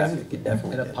flow of traffic. It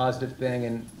definitely And a did. positive thing,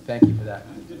 and thank you for that.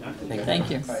 Thank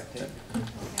you.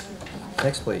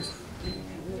 Next, please.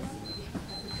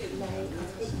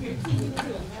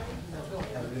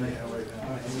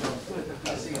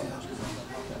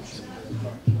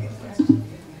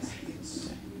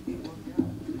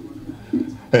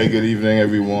 Hey, good evening,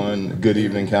 everyone. Good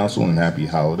evening, council, and happy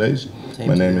holidays. Same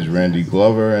My to name you. you. is Randy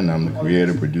Glover, and I'm the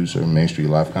creator producer of Main Street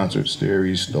Live Concert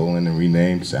Series, stolen and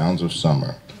renamed Sounds of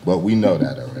Summer. But we know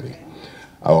that already.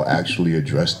 I will actually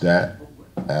address that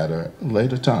at a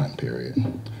later time period.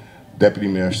 Deputy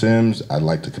Mayor Sims, I'd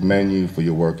like to commend you for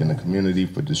your work in the community,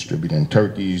 for distributing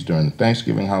turkeys during the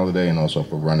Thanksgiving holiday, and also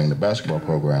for running the basketball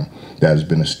program that has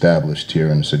been established here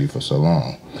in the city for so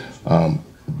long.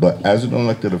 But as an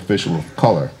elected official of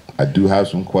color, I do have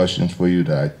some questions for you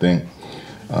that I think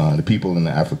the people in the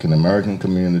African American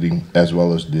community, as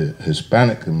well as the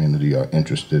Hispanic community, are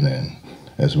interested in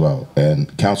as well.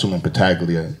 And Councilman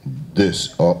Pataglia,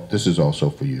 this is also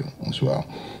for you as well.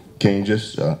 Can you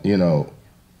just,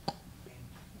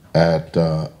 at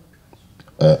a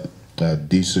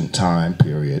decent time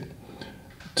period,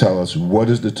 tell us what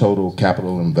is the total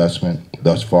capital investment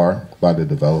thus far by the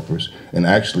developers? And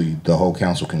actually, the whole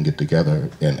council can get together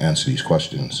and answer these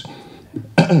questions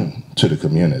to the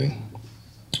community.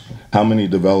 How many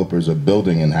developers are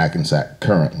building in Hackensack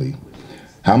currently?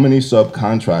 How many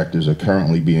subcontractors are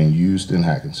currently being used in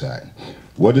Hackensack?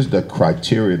 What is the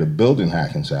criteria to build in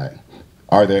Hackensack?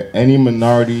 Are there any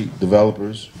minority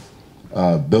developers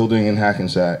building in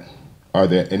Hackensack? Are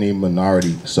there any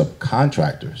minority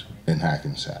subcontractors in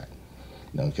Hackensack?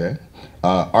 Okay.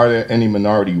 Are there any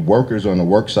minority workers on the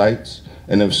work sites?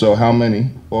 And if so, how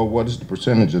many? Or what is the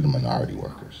percentage of the minority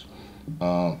workers?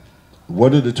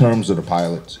 What are the terms of the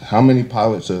pilots? How many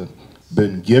pilots have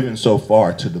been given so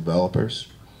far to developers?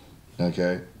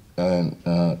 Okay. And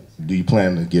do you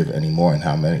plan to give any more, and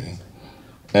how many?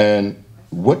 And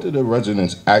what do the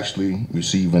residents actually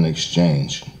receive in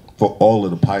exchange for all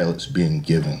of the pilots being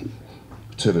given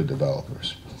to the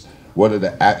developers? What are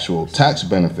the actual tax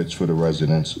benefits for the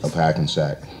residents of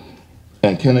Hackensack?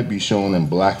 And can it be shown in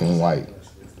black and white,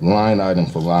 line item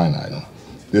for line item?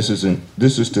 This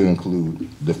is to include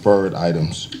deferred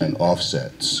items and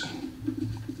offsets.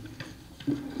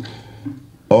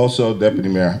 Also, Deputy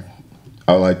Mayor,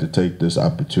 I'd like to take this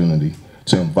opportunity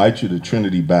to invite you to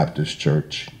Trinity Baptist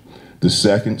Church the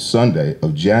second Sunday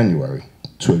of January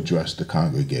to address the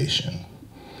congregation.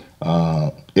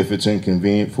 If it's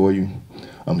inconvenient for you,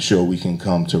 I'm sure we can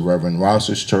come to Reverend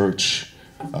Ross's church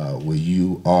where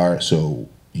you are, so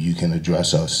you can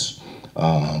address us.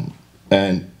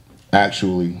 And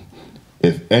actually,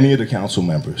 if any of the council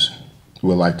members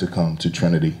would like to come to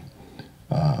Trinity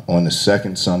on the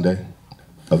second Sunday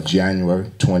of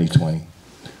January 2020,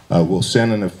 we'll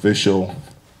send an official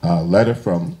letter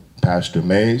from Pastor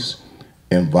Mays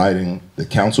inviting the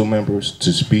council members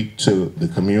to speak to the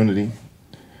community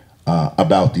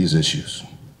about these issues.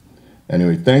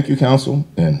 Anyway, thank you, council,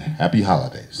 and happy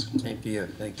holidays. Thank you.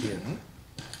 Thank you.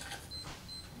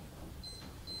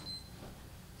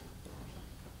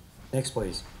 Next,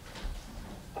 please.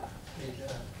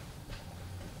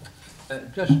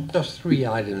 Just three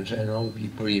items, and I'll be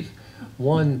brief.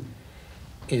 One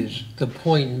is the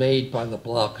point made by the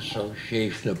Block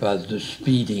Association about the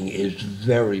speeding is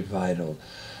very vital.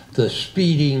 The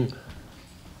speeding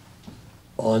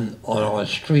on our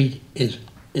street is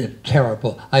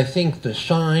terrible. I think the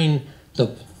sign,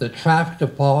 the traffic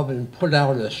department put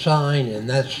out a sign, and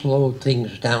that slowed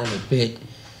things down a bit.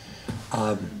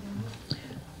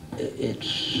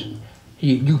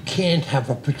 You can't have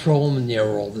a patrolman there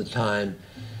all the time.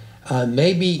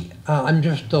 Maybe, I'm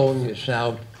just throwing this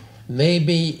out,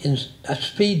 maybe in a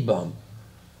speed bump.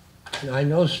 I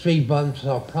know speed bumps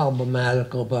are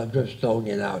problematical, but I'm just throwing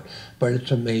it out. But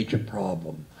it's a major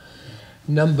problem.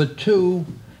 Number two,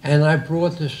 and I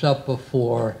brought this up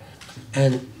before,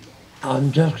 and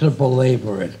I'm just going to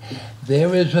belabor it.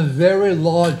 There is a very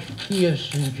large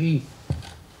PSG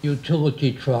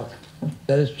utility truck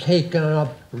that has taken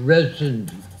up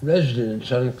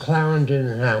residence on Clarendon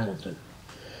and Hamilton.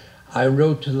 I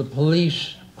wrote to the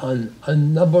police on a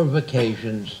number of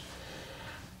occasions,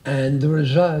 and the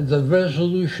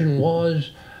resolution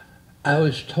was, I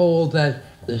was told that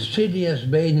the city has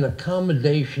made an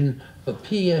accommodation for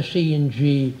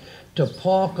PSE&G to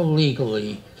park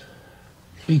illegally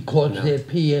because they're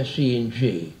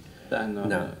PSE&G.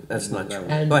 No, that's not true.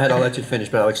 Go ahead, I'll let you finish,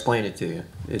 but I'll explain it to you.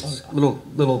 It's a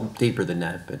little deeper than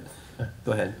that, but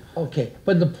go ahead. Okay,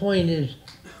 but the point is,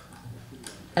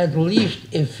 at least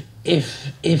if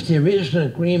there is an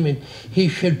agreement, he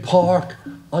should park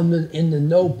in the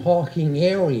no parking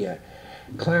area.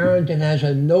 Clarendon has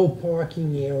a no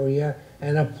parking area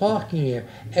and a parking area.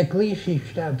 At least he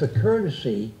should have the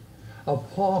courtesy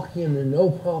of parking in the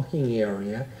no parking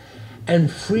area and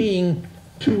freeing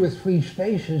 2 or 3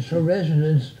 spaces for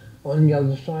residents on the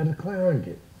other side of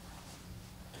Clarendon.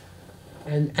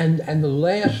 And the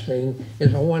last thing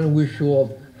is I want to wish you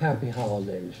all happy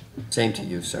holidays. Same to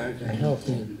you, sir. A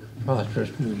healthy and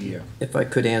prosperous new year. If I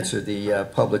could answer the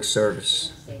public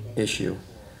service issue.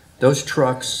 Those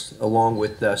trucks, along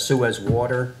with Suez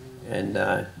Water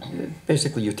and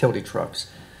basically utility trucks,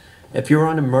 if you're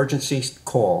on an emergency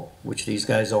call, which these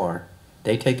guys are,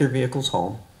 they take their vehicles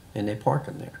home and they park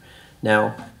them there.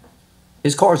 Now,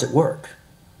 his car's at work,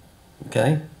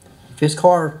 okay? If his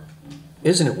car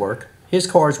isn't at work, his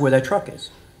car is where that truck is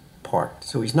parked.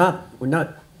 So we're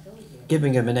not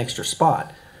giving him an extra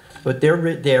spot. But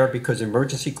they're there because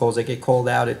emergency calls, they get called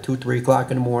out at 2, 3 o'clock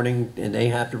in the morning and they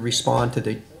have to respond to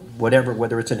the whatever,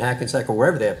 whether it's in Hackensack or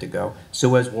wherever they have to go.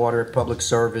 Suez Water, Public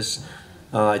Service,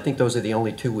 I think those are the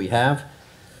only 2 we have.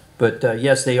 But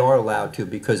yes, they are allowed to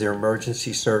because they're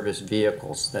emergency service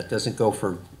vehicles. That doesn't go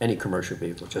for any commercial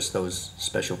vehicle, just those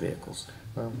special vehicles.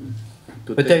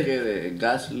 To take a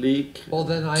gas leak. Well,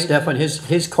 then Stefan,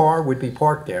 his car would be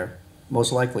parked there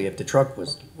most likely if the truck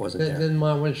wasn't there. Then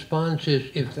my response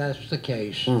is, if that's the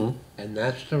case, and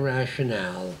that's the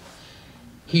rationale,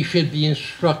 he should be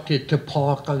instructed to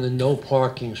park on the no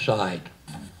parking side.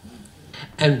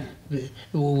 And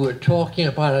we're talking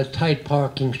about a tight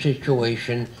parking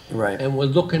situation. Right. And we're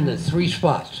looking at 3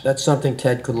 spots. That's something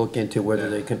Ted could look into, whether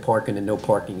they can park in the no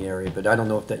parking area, but I don't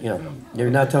know if that, you're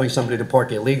not telling somebody to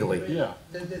park illegally. Yeah.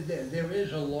 There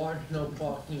is a large no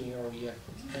parking area,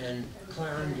 and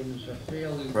Clarendon's a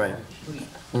fairly Right. wide street.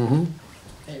 Mm-hmm.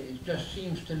 And it just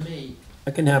seems to me,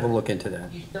 I can have him look into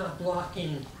that. he's not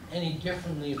blocking any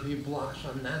differently if he blocks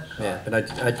on that side. Yeah,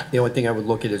 but the only thing I would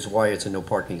look at is why it's a no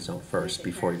parking zone first,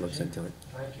 before he looks into it.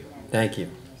 Thank you. Thank you.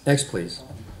 Next, please.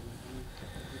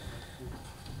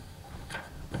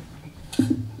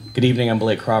 Good evening, I'm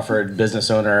Blake Crawford,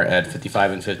 business owner at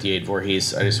 55 and 58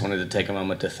 Voorhees. I just wanted to take a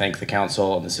moment to thank the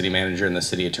council and the city manager and the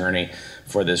city attorney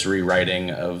for this rewriting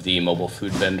of the mobile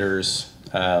food vendors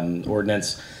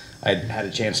ordinance. I had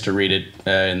a chance to read it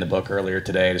in the book earlier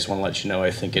today. I just want to let you know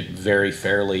I think it very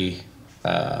fairly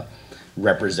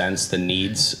represents the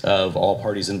needs of all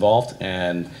parties involved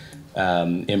and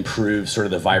improves sort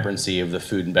of the vibrancy of the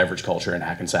food and beverage culture in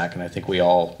Hackensack, and I think we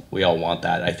all want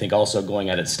that. I think also going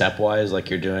at it stepwise,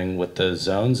 like you're doing with the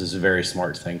zones, is a very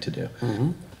smart thing to do.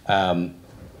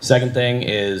 Second thing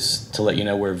is to let you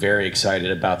know we're very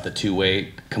excited about the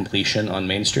two-way completion on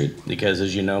Main Street because,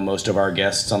 as you know, most of our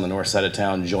guests on the north side of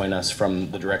town join us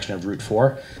from the direction of Route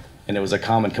 4. And it was a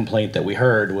common complaint that we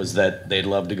heard was that they'd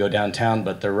love to go downtown,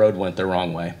 but the road went the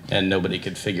wrong way. And nobody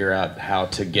could figure out how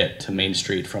to get to Main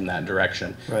Street from that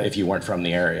direction if you weren't from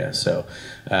the area. So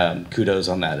kudos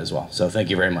on that as well. So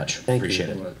thank you very much. Appreciate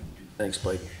it. Thanks,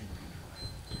 Blake.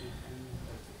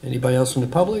 Anybody else from the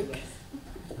public?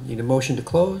 Need a motion to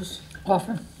close?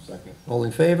 Offer. Second. All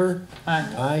in favor?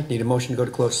 Aye. Aye. Need a motion to go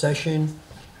to closed session?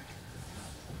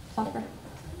 Offer.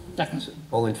 Second.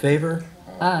 All in favor?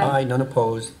 Aye. Aye. None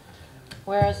opposed.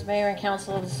 Whereas the mayor and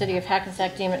council of the city of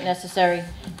Hackensack deem it necessary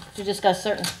to discuss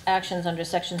certain actions under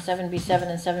section 7B7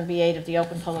 and 7B8 of the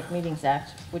Open Public Meetings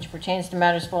Act, which pertains to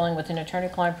matters falling within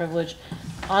attorney-client privilege,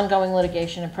 ongoing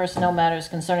litigation, and personnel matters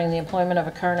concerning the employment of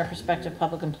a current or prospective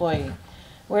public employee.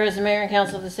 Whereas the mayor and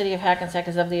council of the city of Hackensack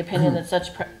is of the opinion that such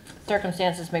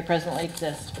circumstances may presently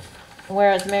exist. And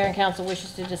whereas the mayor and council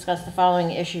wishes to discuss the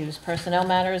following issues: personnel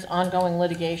matters, ongoing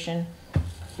litigation,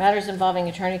 matters involving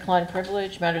attorney-client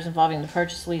privilege, matters involving the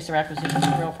purchase, lease, or acquisition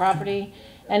of real property,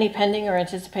 any pending or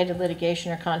anticipated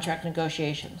litigation or contract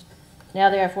negotiations. Now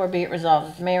therefore be it resolved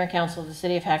that the mayor and council of the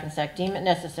city of Hackensack deem it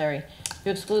necessary to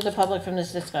exclude the public from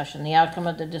this discussion. The outcome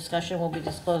of the discussion will be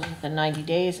disclosed within 90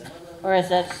 days, or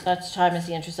as at such time as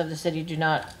the interests of the city do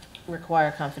not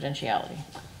require confidentiality.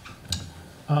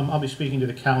 I'll be speaking to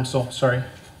the council,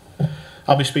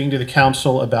 I'll be speaking to the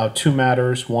council about 2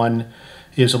 matters. One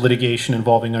is a litigation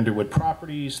involving Underwood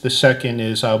Properties. The second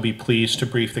is I'll be pleased to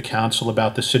brief the council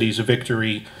about the city's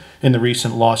victory in the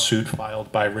recent lawsuit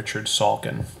filed by Richard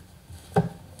Salkin.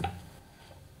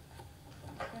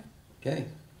 Okay.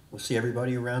 We'll see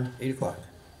everybody around 8 o'clock.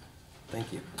 Thank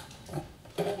you.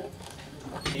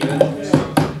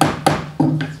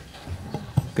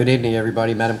 Good evening,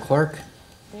 everybody. Madam Clerk,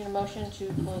 Need a motion to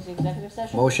close the executive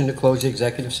session? motion to close the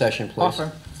executive session, please.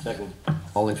 Offer. Second.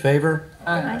 All in favor?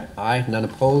 Aye. Aye. None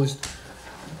opposed?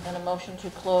 And a motion to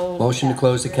close. Motion to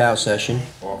close the cow session.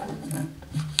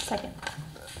 Second.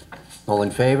 All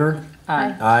in favor?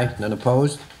 Aye. Aye. None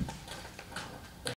opposed?